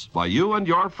acts by you and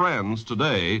your friends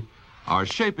today are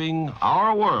shaping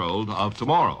our world of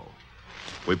tomorrow.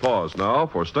 We pause now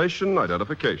for station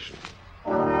identification.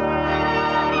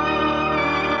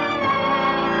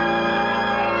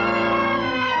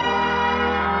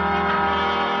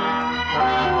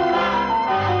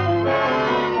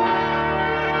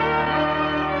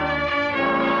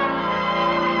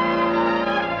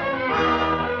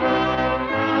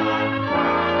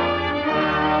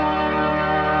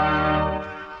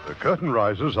 The curtain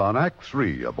rises on Act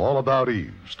 3 of All About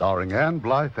Eve, starring Ann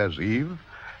Blythe as Eve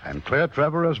and Claire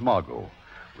Trevor as Margot,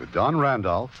 with Don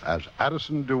Randolph as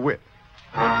Addison DeWitt.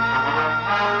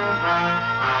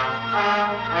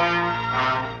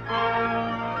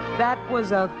 That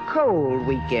was a cold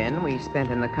weekend we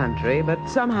spent in the country, but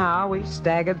somehow we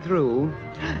staggered through.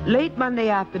 Late Monday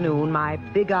afternoon, my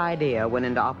big idea went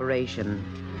into operation.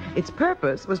 Its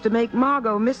purpose was to make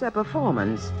Margot miss her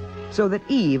performance so that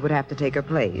Eve would have to take her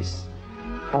place.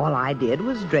 All I did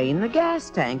was drain the gas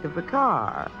tank of the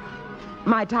car.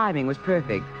 My timing was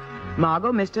perfect.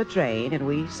 Margot missed her train, and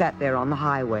we sat there on the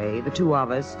highway, the two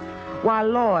of us, while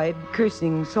Lloyd,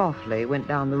 cursing softly, went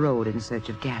down the road in search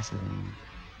of gasoline.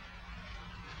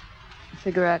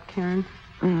 Cigarette, Karen?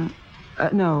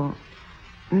 No.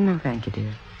 No, thank you,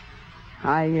 dear.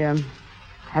 I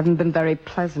haven't been very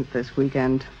pleasant this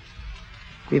weekend.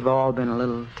 We've all been a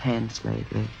little tense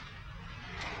lately.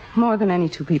 More than any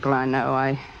two people I know,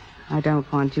 I don't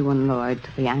want you and Lloyd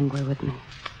to be angry with me.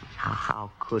 How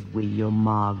could we, your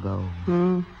Margot?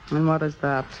 And what is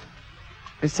that?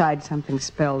 Besides something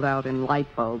spelled out in light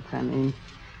bulbs, I mean.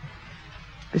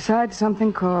 Besides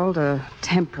something called a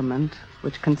temperament,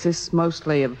 which consists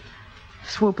mostly of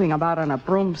swooping about on a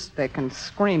broomstick and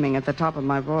screaming at the top of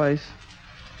my voice.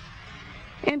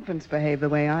 Infants behave the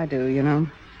way I do, you know.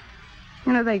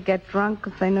 You know, they'd get drunk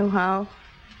if they knew how,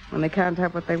 when they can't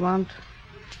have what they want.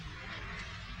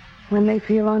 When they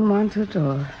feel unwanted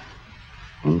or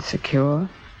insecure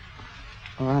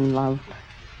or unloved.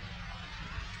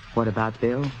 What about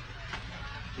Bill?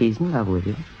 He's in love with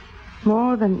you.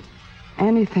 More than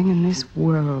anything in this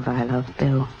world, I love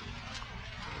Bill.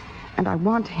 And I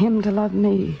want him to love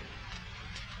me.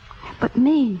 But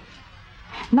me,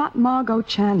 not Margot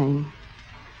Channing.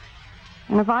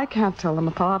 And if I can't tell them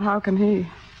apart, how can he?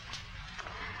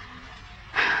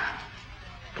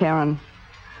 Karen,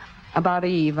 about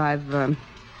Eve, I've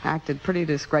acted pretty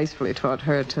disgracefully toward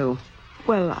her, too.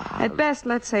 Well, at best,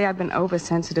 let's say I've been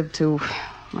oversensitive to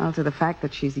the fact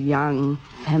that she's young,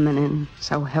 feminine,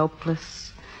 so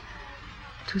helpless.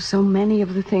 To so many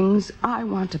of the things I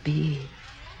want to be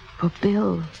for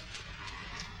Bill.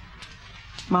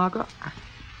 Margot,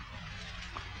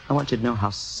 I want you to know how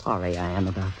sorry I am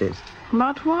about this.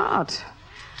 About what?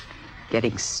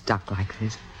 Getting stuck like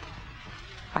this.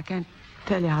 I can't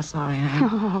tell you how sorry I am.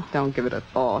 Oh, don't give it a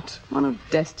thought. One of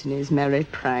Destiny's merry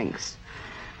pranks.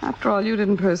 After all, you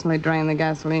didn't personally drain the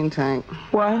gasoline tank.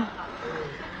 What?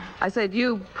 I said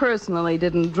you personally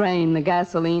didn't drain the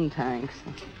gasoline tanks.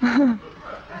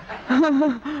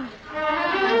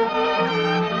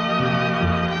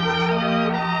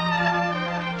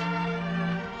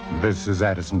 This is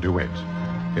Addison DeWitt.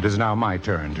 It is now my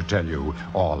turn to tell you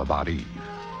all about Eve.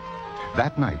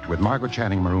 That night, with Margot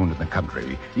Channing marooned in the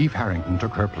country, Eve Harrington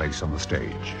took her place on the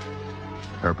stage.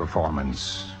 Her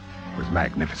performance was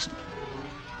magnificent.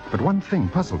 But one thing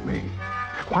puzzled me.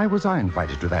 Why was I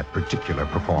invited to that particular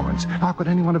performance? How could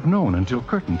anyone have known until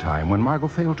curtain time when Margot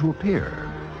failed to appear?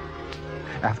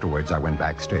 Afterwards, I went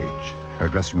backstage. Her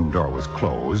dressing room door was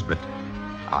closed, but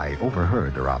I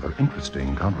overheard a rather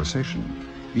interesting conversation.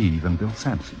 Eve and Bill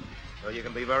Sampson. Well, you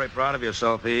can be very proud of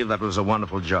yourself, Eve. That was a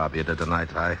wonderful job you did tonight.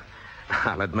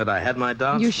 I'll admit I had my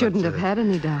doubts. You shouldn't have had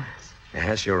any doubts.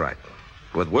 Yes, you're right.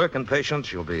 With work and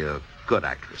patience, you'll be a good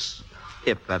actress.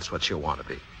 If that's what you want to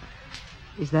be.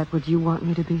 Is that what you want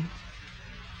me to be?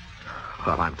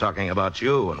 Well, I'm talking about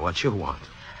you and what you want.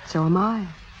 So am I.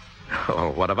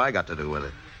 Well, what have I got to do with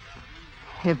it?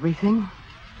 Everything.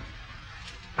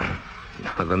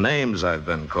 The names I've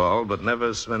been called, but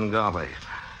never Svengali.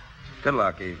 Good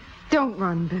luck, Eve. Don't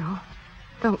run, Bill.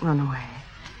 Don't run away.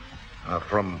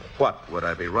 From what would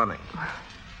I be running?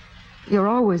 You're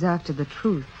always after the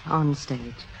truth on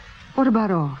stage. What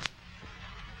about off?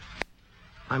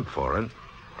 I'm for it.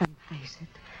 Then face it.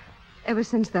 Ever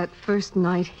since that first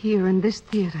night here in this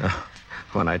theater.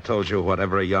 When I told you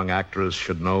whatever a young actress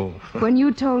should know. When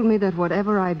you told me that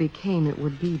whatever I became, it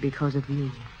would be because of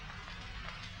you.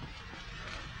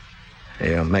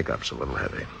 Your makeup's a little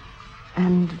heavy.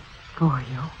 And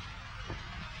Goyo.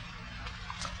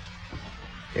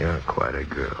 You're quite a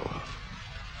girl.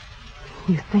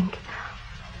 You think?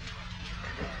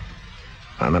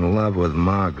 I'm in love with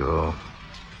Margot.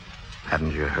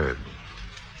 Hadn't you heard?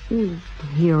 You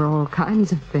hear all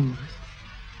kinds of things.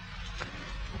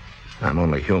 I'm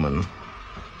only human.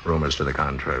 Rumors to the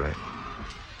contrary.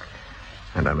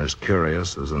 And I'm as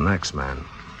curious as the next man.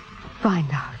 Find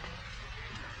out.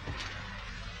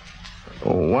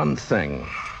 One thing.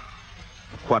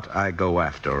 What I go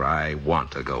after, I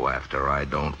want to go after. I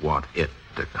don't want it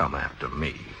to come after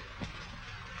me.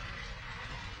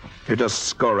 You just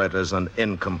score it as an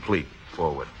incomplete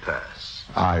forward pass.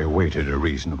 I waited a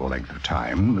reasonable length of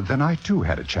time. Then I, too,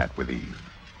 had a chat with Eve.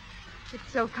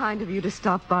 It's so kind of you to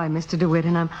stop by, Mr. DeWitt,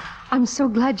 and I'm so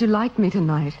glad you liked me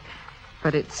tonight.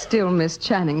 But it's still Miss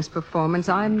Channing's performance.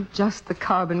 I'm just the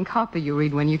carbon copy you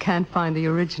read when you can't find the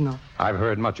original. I've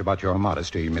heard much about your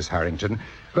modesty, Miss Harrington,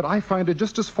 but I find it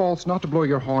just as false not to blow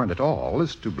your horn at all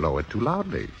as to blow it too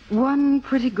loudly. One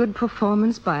pretty good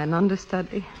performance by an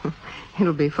understudy.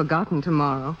 It'll be forgotten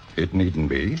tomorrow. It needn't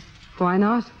be. Why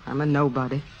not? I'm a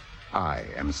nobody. I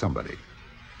am somebody.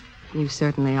 You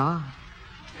certainly are.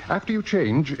 After you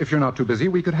change, if you're not too busy,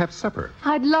 we could have supper.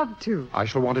 I'd love to. I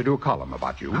shall want to do a column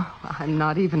about you. Oh, I'm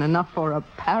not even enough for a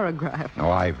paragraph. Oh,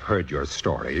 I've heard your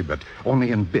story, but only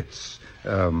in bits.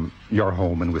 Your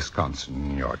home in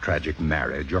Wisconsin, your tragic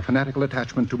marriage, your fanatical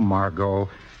attachment to Margot.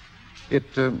 It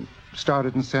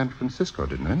started in San Francisco,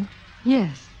 didn't it?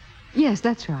 Yes. Yes,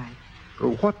 that's right.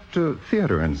 What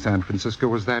theater in San Francisco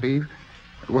was that, Eve?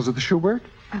 Was it the Schubert?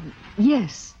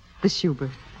 Yes, the Schubert.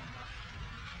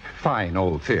 Fine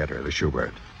old theater, the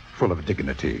Schubert. Full of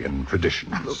dignity and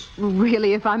traditions.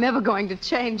 Really, if I'm ever going to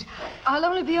change, I'll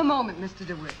only be a moment, Mr.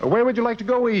 DeWitt. Where would you like to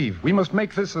go, Eve? We must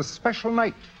make this a special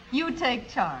night. You take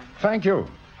charge. Thank you.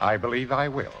 I believe I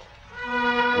will.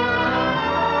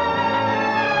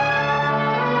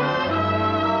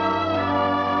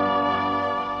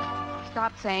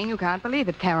 Stop saying you can't believe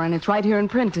it, Karen. It's right here in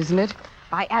print, isn't it?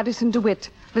 By Addison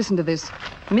DeWitt. Listen to this.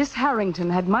 Miss Harrington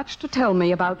had much to tell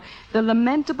me about the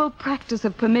lamentable practice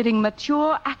of permitting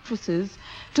mature actresses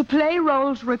to play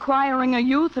roles requiring a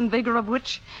youth and vigor of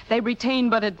which they retain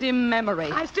but a dim memory.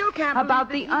 I still can't About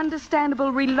the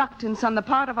understandable reluctance on the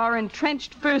part of our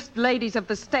entrenched first ladies of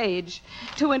the stage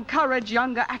to encourage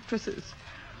younger actresses.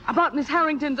 About Miss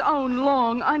Harrington's own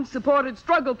long, unsupported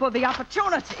struggle for the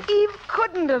opportunity. Eve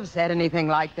couldn't have said anything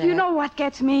like that. You know what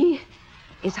gets me?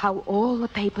 Is how all the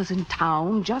papers in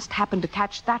town just happened to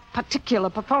catch that particular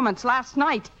performance last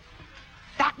night.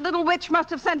 That little witch must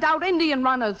have sent out Indian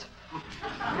runners.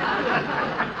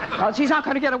 Well, she's not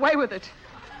going to get away with it.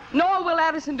 Nor will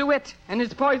Addison DeWitt and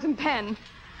his poison pen.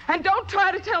 And don't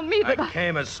try to tell me that... I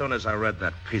came as soon as I read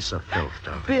that piece of filth,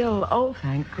 Dummy. Bill, oh,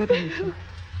 thank goodness.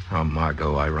 Oh,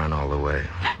 Margot, I ran all the way.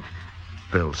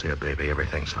 Bill's here, baby.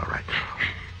 Everything's all right now.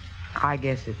 I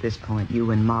guess at this point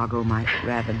you and Margot might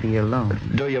rather be alone.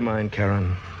 Do you mind,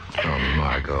 Karen? Oh,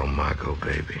 Margot,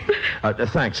 baby.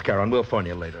 Thanks, Karen. We'll phone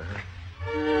you later.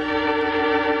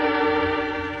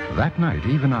 That night,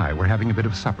 Eve and I were having a bit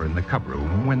of supper in the cub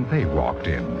room when they walked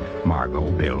in. Margot,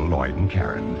 Bill, Lloyd, and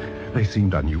Karen. They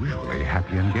seemed unusually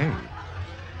happy and gay.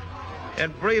 In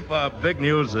brief, our big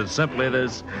news is simply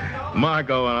this.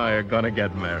 Margot and I are going to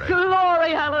get married.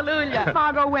 Glory, hallelujah.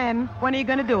 Margot, when? When are you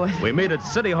going to do it? We meet at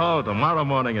City Hall tomorrow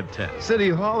morning at 10. City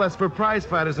Hall? That's for prize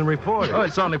fighters and reporters. Oh,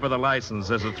 it's only for the license.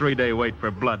 There's a 3-day wait for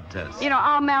blood tests. You know,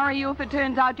 I'll marry you if it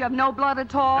turns out you have no blood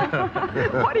at all.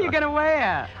 What are you going to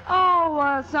wear?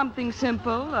 Oh, something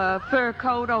simple. A fur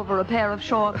coat over a pair of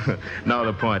shorts. No,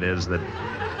 the point is that,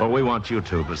 well, we want you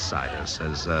two beside us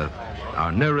as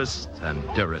our nearest and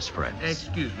dearest friends.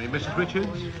 Excuse me, Mrs. Richards?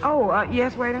 Oh,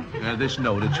 yes, waiter? This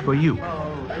note, it's for you.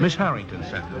 Miss Harrington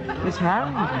sent it. Miss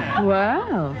Harrington?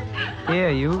 Well, Here,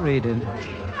 you read it.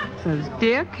 says,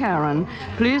 Dear Karen,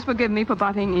 please forgive me for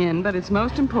butting in, but it's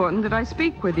most important that I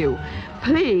speak with you.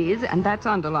 Please, and that's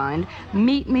underlined,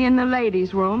 meet me in the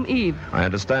ladies' room, Eve. I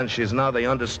understand she's now the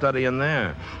understudy in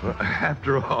there.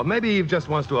 After all, maybe Eve just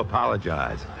wants to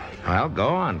apologize. Well, go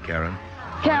on, Karen.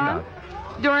 Karen,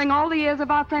 during all the years of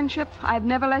our friendship, I've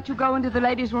never let you go into the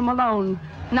ladies' room alone.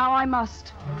 Now I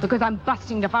must, because I'm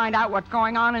busting to find out what's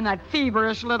going on in that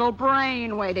feverish little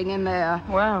brain waiting in there.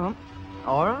 Well,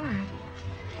 all right.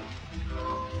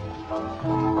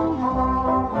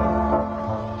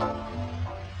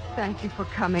 Thank you for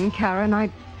coming, Karen. I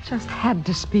just had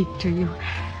to speak to you.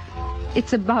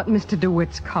 It's about Mr.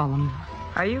 DeWitt's column.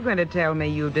 Are you going to tell me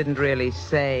you didn't really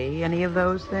say any of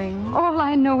those things? All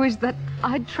I know is that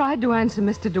I tried to answer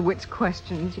Mr. DeWitt's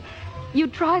questions. You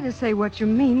try to say what you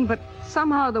mean, but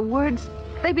somehow the words,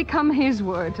 they become his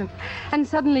words. And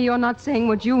suddenly you're not saying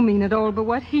what you mean at all, but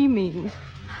what he means.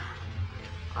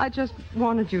 I just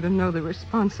wanted you to know the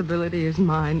responsibility is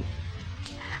mine.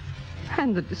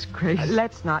 And the disgrace.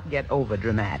 Let's not get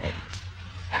overdramatic.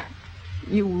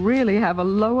 You really have a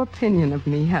low opinion of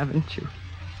me, haven't you?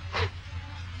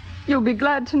 You'll be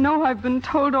glad to know I've been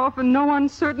told off in no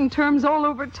uncertain terms all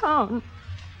over town.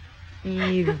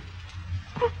 Eve,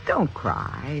 don't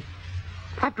cry.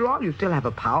 After all, you still have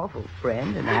a powerful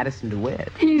friend in Addison DeWitt.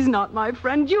 He's not my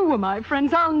friend. You were my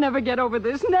friends. I'll never get over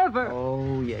this. Never.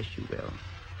 Oh, yes, you will.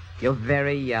 You're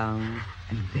very young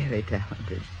and very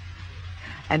talented.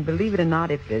 And believe it or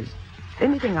not, if there's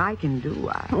anything I can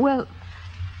do, Well,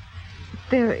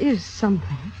 there is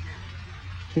something.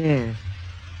 Yes.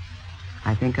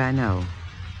 I think I know.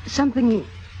 Something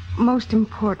most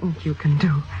important you can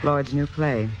do. Lloyd's new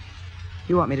play.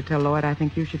 You want me to tell Lloyd I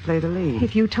think you should play the lead?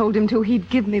 If you told him to, he'd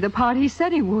give me the part. He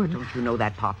said he would. Don't you know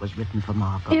that part was written for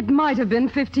Margot? It might have been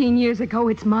 15 years ago.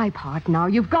 It's my part now.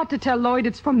 You've got to tell Lloyd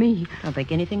it's for me. I don't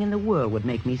think anything in the world would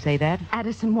make me say that.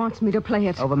 Addison wants me to play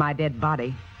it. Over my dead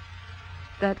body.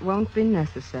 That won't be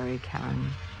necessary, Karen.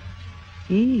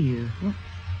 Eve.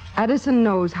 Addison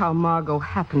knows how Margot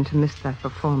happened to miss that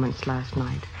performance last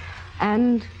night.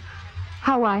 And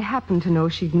how I happened to know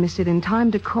she'd miss it in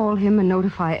time to call him and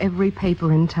notify every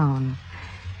paper in town.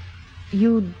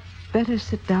 You'd better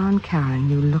sit down, Karen.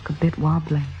 You look a bit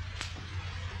wobbly.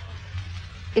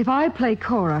 If I play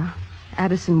Cora,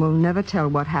 Addison will never tell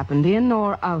what happened in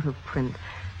or out of print.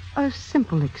 A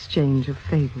simple exchange of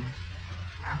favors.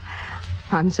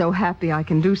 I'm so happy I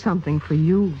can do something for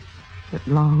you at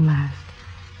long last.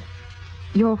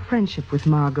 Your friendship with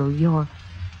Margot, your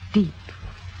deep,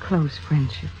 close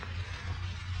friendship.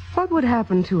 What would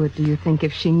happen to it, do you think,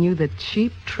 if she knew the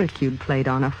cheap trick you'd played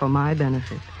on her for my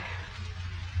benefit?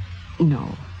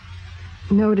 No.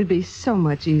 No, it'd be so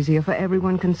much easier for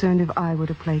everyone concerned if I were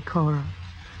to play Cora.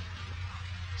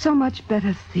 So much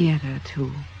better theater,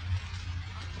 too.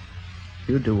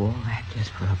 You do all that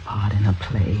just for a part in a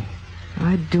play.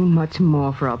 I'd do much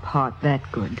more for a part that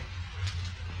good.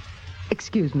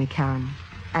 Excuse me, Karen.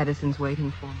 Addison's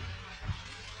waiting for me.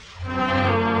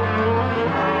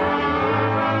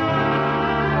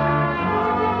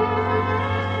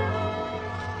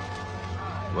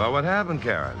 Well, what happened,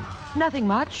 Karen? Nothing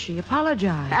much. She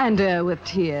apologized. And with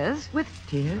tears. With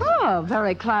tears? Oh,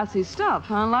 very classy stuff,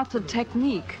 huh? Lots of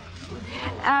technique.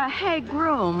 Hey,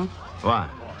 groom, What?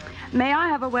 may I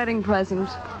have a wedding present?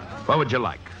 What would you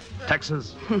like?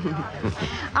 Texas?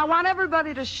 I want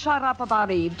everybody to shut up about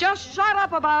Eve. Just shut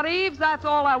up about Eve, that's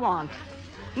all I want.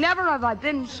 Never have I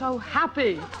been so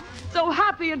happy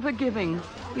and forgiving.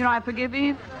 You know, I forgive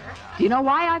Eve. Do you know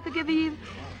why I forgive Eve?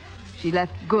 She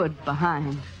left good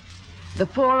behind. The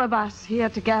four of us here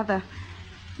together.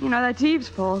 You know, that's Eve's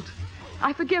fault.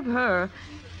 I forgive her.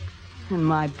 And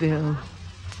my Bill.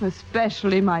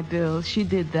 Especially my Bill. She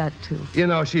did that, too. You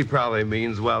know, she probably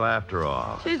means well after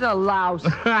all. She's a louse.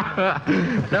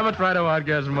 Never try to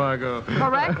outguess Margot.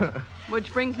 Correct?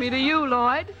 Which brings me to you,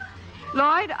 Lloyd.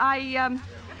 Lloyd,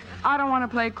 I don't want to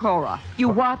play Cora. You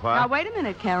what? What? Now, wait a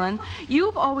minute, Karen.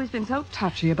 You've always been so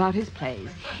touchy about his plays.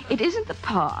 It isn't the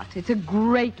part. It's a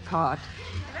great part.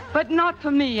 But not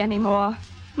for me anymore.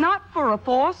 Not for a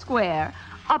four-square,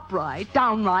 upright,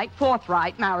 downright,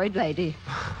 forthright married lady.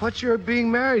 What's your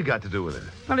being married got to do with it?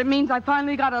 Well, it means I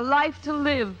finally got a life to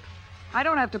live. I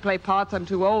don't have to play parts I'm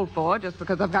too old for just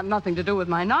because I've got nothing to do with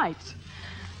my nights.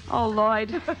 Oh,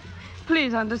 Lloyd,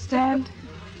 please understand.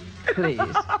 Please.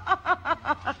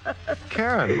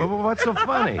 Karen, what's so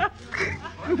funny?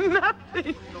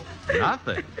 Nothing.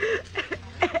 Nothing.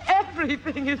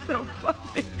 Everything is so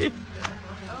funny.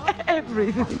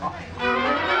 Everything.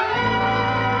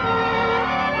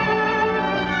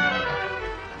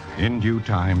 In due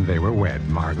time, they were wed,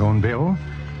 Margot and Bill.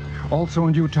 Also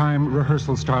in due time,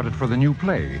 rehearsal started for the new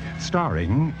play,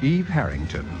 starring Eve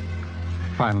Harrington.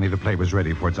 Finally, the play was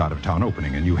ready for its out-of-town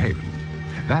opening in New Haven.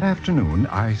 That afternoon,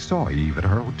 I saw Eve at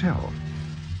her hotel.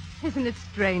 Isn't it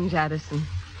strange, Addison?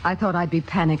 I thought I'd be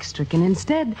panic-stricken.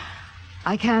 Instead,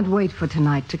 I can't wait for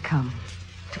tonight to come.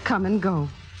 To come and go.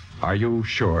 Are you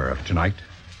sure of tonight?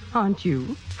 Aren't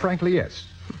you? Frankly, yes.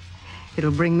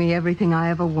 It'll bring me everything I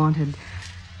ever wanted.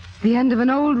 The end of an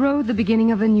old road, the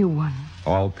beginning of a new one.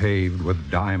 All paved with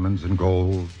diamonds and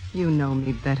gold. You know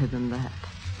me better than that.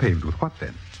 Paved with what,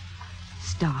 then?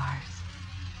 Stars.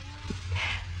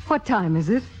 What time is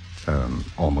it?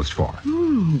 Almost 4.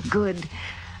 Good.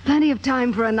 Plenty of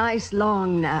time for a nice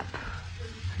long nap.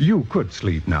 You could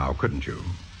sleep now, couldn't you?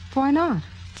 Why not?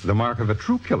 The mark of a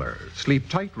true killer. Sleep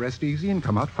tight, rest easy, and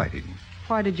come out fighting.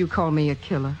 Why did you call me a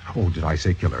killer? Oh, did I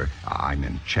say killer? I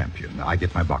meant champion. I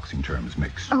get my boxing terms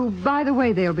mixed. Oh, by the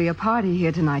way, there'll be a party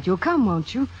here tonight. You'll come,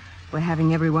 won't you? We're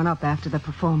having everyone up after the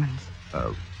performance.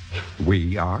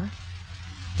 We are?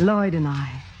 Lloyd and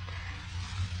I.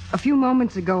 A few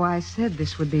moments ago, I said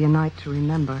this would be a night to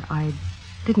remember. I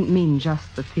didn't mean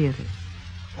just the theater.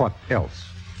 What else?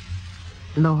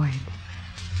 Lloyd.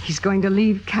 He's going to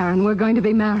leave Karen. We're going to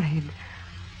be married.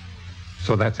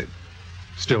 So that's it.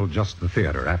 Still just the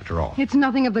theater, after all. It's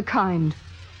nothing of the kind.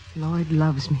 Lloyd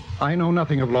loves me. I know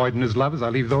nothing of Lloyd and his love, as I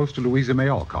leave those to Louisa May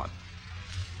Alcott.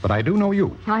 But I do know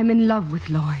you. I'm in love with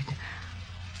Lloyd.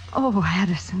 Oh,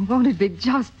 Addison, won't it be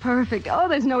just perfect? Oh,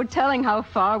 there's no telling how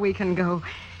far we can go.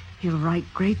 He'll write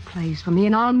great plays for me,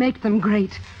 and I'll make them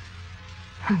great.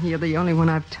 You're the only one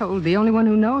I've told, the only one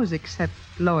who knows, except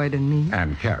Lloyd and me.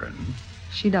 And Karen.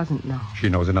 She doesn't know. She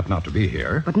knows enough not to be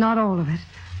here. But not all of it.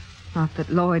 Not that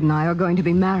Lloyd and I are going to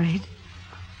be married.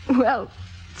 Well,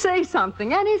 say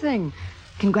something, anything.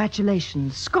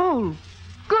 Congratulations. Skål.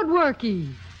 Good work,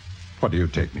 Eve. What do you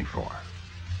take me for?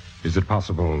 Is it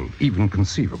possible, even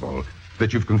conceivable,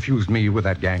 that you've confused me with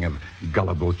that gang of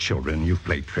gullible children you've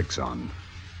played tricks on?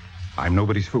 I'm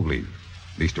nobody's fool, Eve.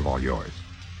 Least of all yours.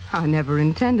 I never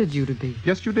intended you to be.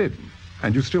 Yes, you did.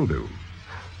 And you still do.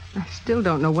 I still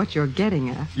don't know what you're getting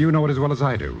at. You know it as well as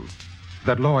I do.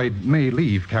 That Lloyd may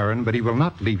leave Karen, but he will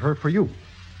not leave her for you.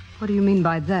 What do you mean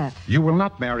by that? You will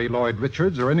not marry Lloyd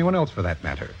Richards or anyone else for that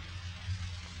matter.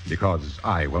 Because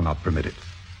I will not permit it.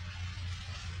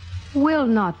 Will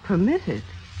not permit it?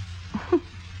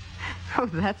 Oh,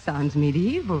 that sounds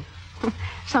medieval.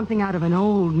 Something out of an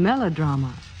old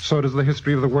melodrama. So does the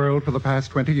history of the world for the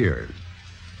past 20 years.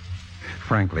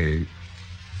 Frankly,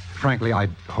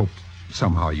 I'd hoped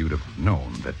somehow you'd have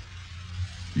known that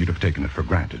you'd have taken it for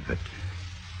granted that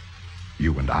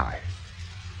you and I.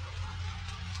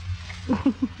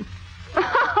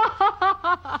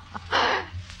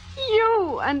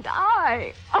 You and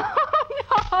I. Oh,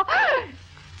 no.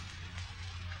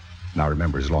 Now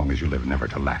remember, as long as you live, never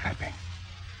to laugh at me.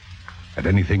 At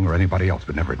anything or anybody else,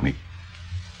 but never at me.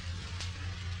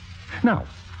 Now,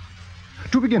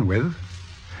 to begin with,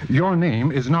 your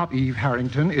name is not Eve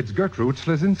Harrington, it's Gertrude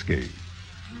Slezinski.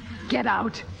 Get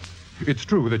out. It's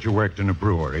true that you worked in a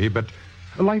brewery, but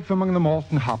life among the malt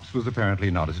and hops was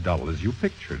apparently not as dull as you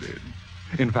pictured it.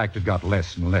 In fact, it got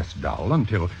less and less dull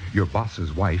until your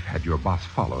boss's wife had your boss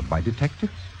followed by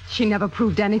detectives. She never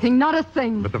proved anything, not a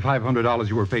thing. But the $500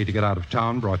 you were paid to get out of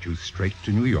town brought you straight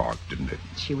to New York, didn't it?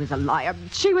 She was a liar.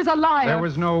 She was a liar. There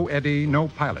was no Eddie, no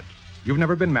pilot. You've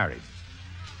never been married.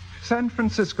 San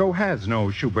Francisco has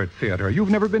no Schubert Theater. You've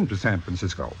never been to San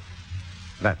Francisco.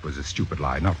 That was a stupid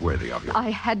lie, not worthy of you. I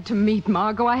had to meet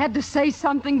Margot. I had to say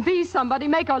something, be somebody,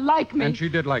 make her like me. And she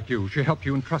did like you. She helped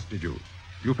you and trusted you.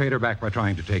 You paid her back by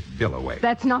trying to take Bill away.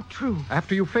 That's not true.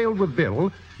 After you failed with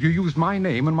Bill, you used my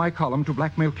name and my column to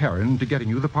blackmail Karen into getting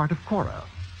you the part of Cora.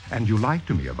 And you lied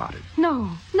to me about it.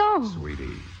 No.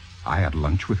 Sweetie, I had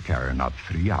lunch with Karen not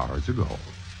 3 hours ago.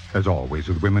 As always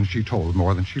with women, she told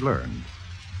more than she learned.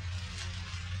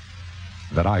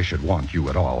 That I should want you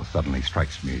at all suddenly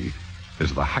strikes me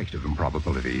as the height of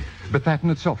improbability. But that in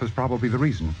itself is probably the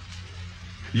reason.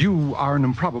 You are an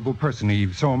improbable person,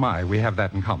 Eve. So am I. We have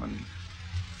that in common.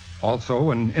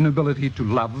 Also, an inability to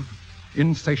love,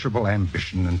 insatiable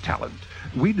ambition and talent.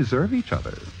 We deserve each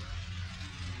other.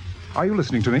 Are you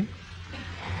listening to me?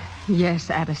 Yes,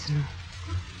 Addison.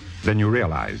 Then you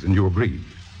realize and you agree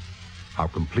how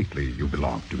completely you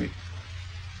belong to me.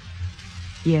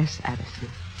 Yes, Addison.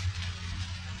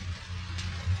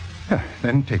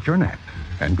 Then take your nap,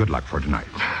 and good luck for tonight.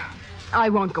 I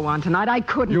won't go on tonight. I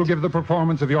couldn't. You'll give the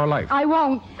performance of your life. I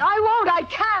won't. I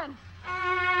can't.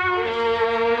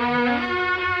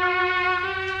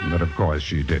 But of course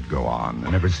she did go on,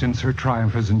 and ever since her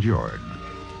triumph has endured.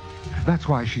 That's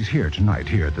why she's here tonight,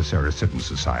 here at the Sarah Siddon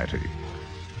Society.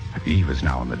 Eve is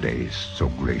now on the dais, so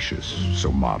gracious,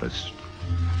 so modest,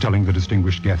 telling the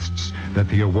distinguished guests that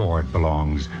the award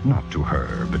belongs not to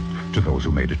her, but to those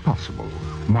who made it possible.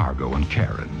 Margot and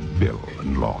Karen, Bill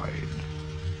and Lloyd.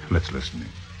 Let's listen.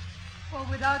 Well,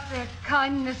 without their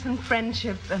kindness and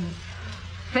friendship and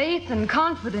faith and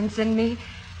confidence in me,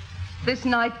 this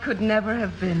night could never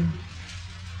have been.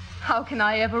 How can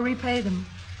I ever repay them?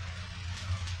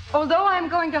 Although I'm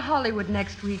going to Hollywood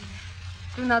next week,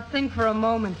 do not think for a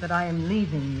moment that I am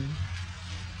leaving you.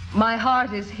 My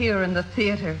heart is here in the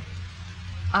theater.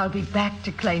 I'll be back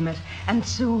to claim it, and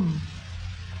soon.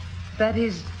 That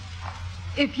is,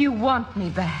 if you want me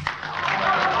back.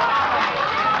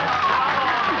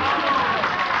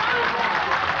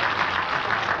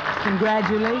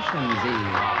 Congratulations,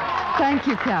 Eve. Thank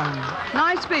you, Karen.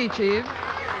 Nice speech, Eve.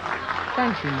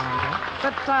 Thank you, Margaret.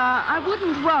 But I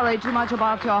wouldn't worry too much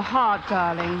about your heart,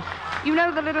 darling. You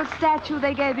know the little statue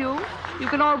they gave you? You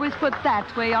can always put that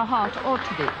where your heart ought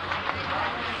to be.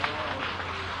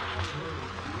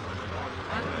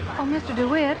 Oh, Mr.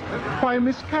 DeWitt. Why,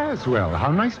 Miss Caswell,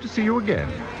 how nice to see you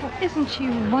again. Oh, isn't she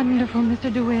wonderful,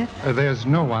 Mr. DeWitt? There's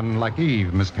no one like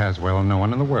Eve, Miss Caswell, no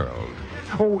one in the world.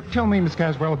 Oh, tell me, Miss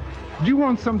Caswell, do you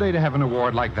want someday to have an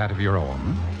award like that of your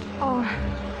own? Oh,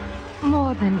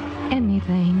 more than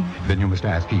anything. Then you must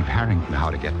ask Eve Harrington how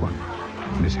to get one.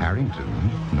 Miss Harrington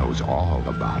knows all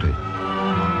about it.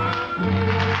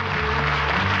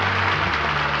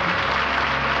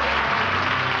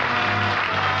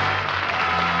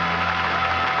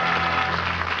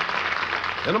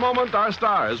 In a moment, our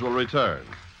stars will return.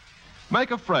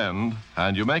 Make a friend,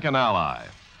 and you make an ally.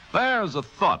 There's a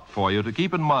thought for you to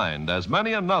keep in mind, as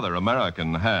many another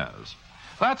American has.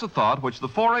 That's a thought which the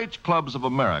 4-H clubs of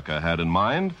America had in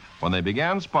mind when they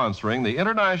began sponsoring the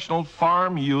International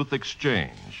Farm Youth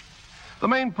Exchange. The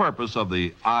main purpose of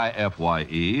the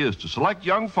IFYE is to select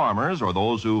young farmers or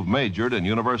those who've majored in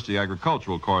university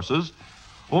agricultural courses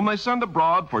whom they send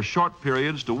abroad for short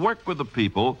periods to work with the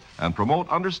people and promote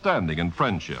understanding and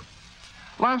friendship.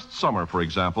 Last summer, for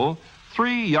example,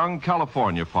 3 young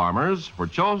California farmers were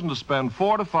chosen to spend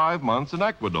 4 to 5 months in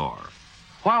Ecuador.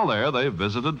 While there, they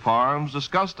visited farms,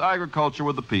 discussed agriculture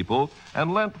with the people,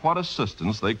 and lent what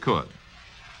assistance they could.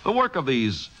 The work of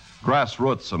these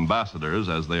grassroots ambassadors,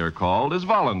 as they are called, is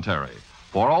voluntary,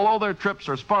 for although their trips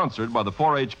are sponsored by the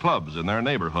 4-H clubs in their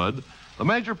neighborhood, the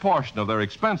major portion of their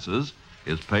expenses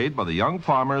is paid by the young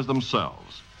farmers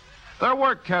themselves. Their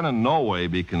work can in no way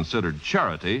be considered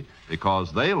charity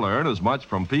because they learn as much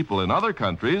from people in other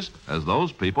countries as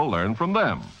those people learn from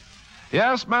them.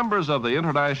 Yes, members of the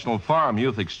International Farm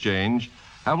Youth Exchange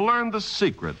have learned the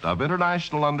secret of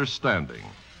international understanding,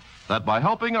 that by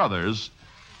helping others,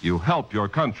 you help your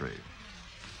country.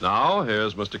 Now,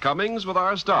 here's Mr. Cummings with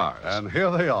our stars. And here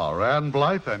they are, Ann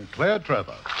Blythe and Claire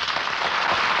Trevor.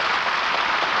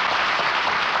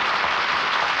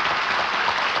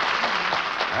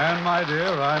 Ann, my dear,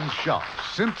 I'm shocked,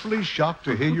 simply shocked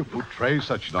to hear you portray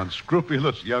such an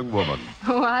unscrupulous young woman.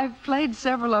 Oh, I've played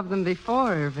several of them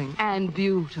before, Irving. And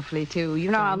beautifully, too. You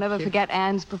know, I'll never forget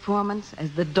Anne's performance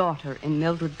as the daughter in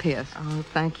Mildred Pierce. Oh,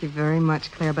 thank you very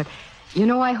much, Claire. But, you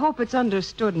know, I hope it's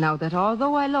understood now that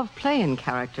although I love playing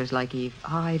characters like Eve,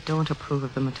 I don't approve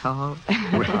of them at all.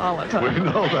 We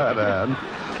know that, Anne.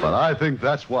 But I think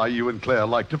that's why you and Claire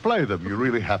like to play them. You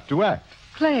really have to act.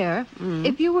 Claire,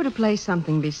 if you were to play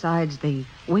something besides the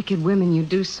wicked women you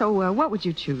do so well, what would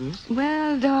you choose?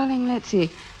 Well, darling, let's see.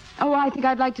 Oh, I think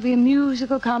I'd like to be a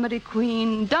musical comedy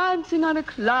queen, dancing on a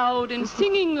cloud and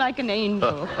singing like an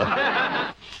angel.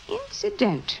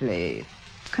 Incidentally,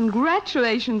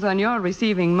 congratulations on your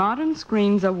receiving Modern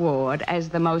Screen's award as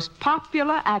the most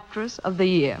popular actress of the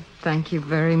year. Thank you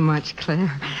very much,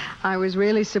 Claire. I was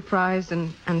really surprised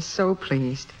and so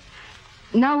pleased.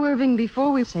 Now, Irving,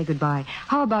 before we say goodbye,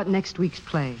 how about next week's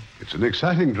play? It's an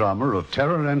exciting drama of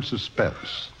terror and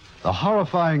suspense. The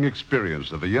horrifying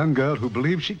experience of a young girl who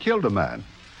believes she killed a man,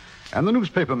 and the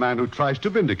newspaper man who tries to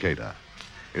vindicate her.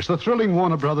 It's the thrilling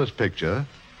Warner Brothers picture,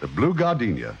 The Blue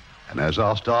Gardenia, and as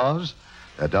our stars,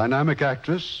 a dynamic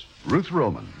actress, Ruth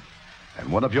Roman,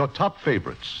 and one of your top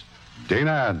favorites,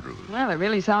 Dana Andrews. Well, it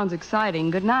really sounds exciting.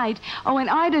 Good night. Oh, and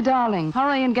Ida, darling,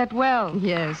 hurry and get well.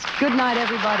 Yes. Good night,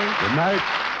 everybody. Good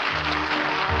night.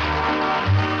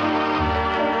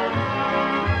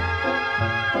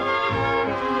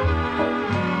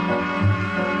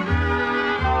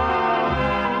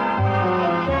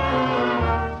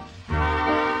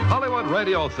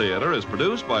 Radio Theatre is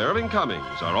produced by Irving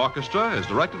Cummings. Our orchestra is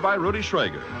directed by Rudy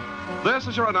Schrager. This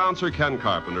is your announcer, Ken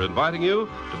Carpenter, inviting you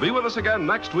to be with us again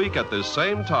next week at this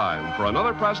same time for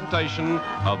another presentation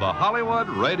of the Hollywood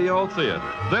Radio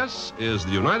Theatre. This is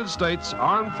the United States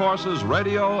Armed Forces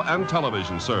Radio and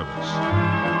Television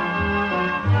Service.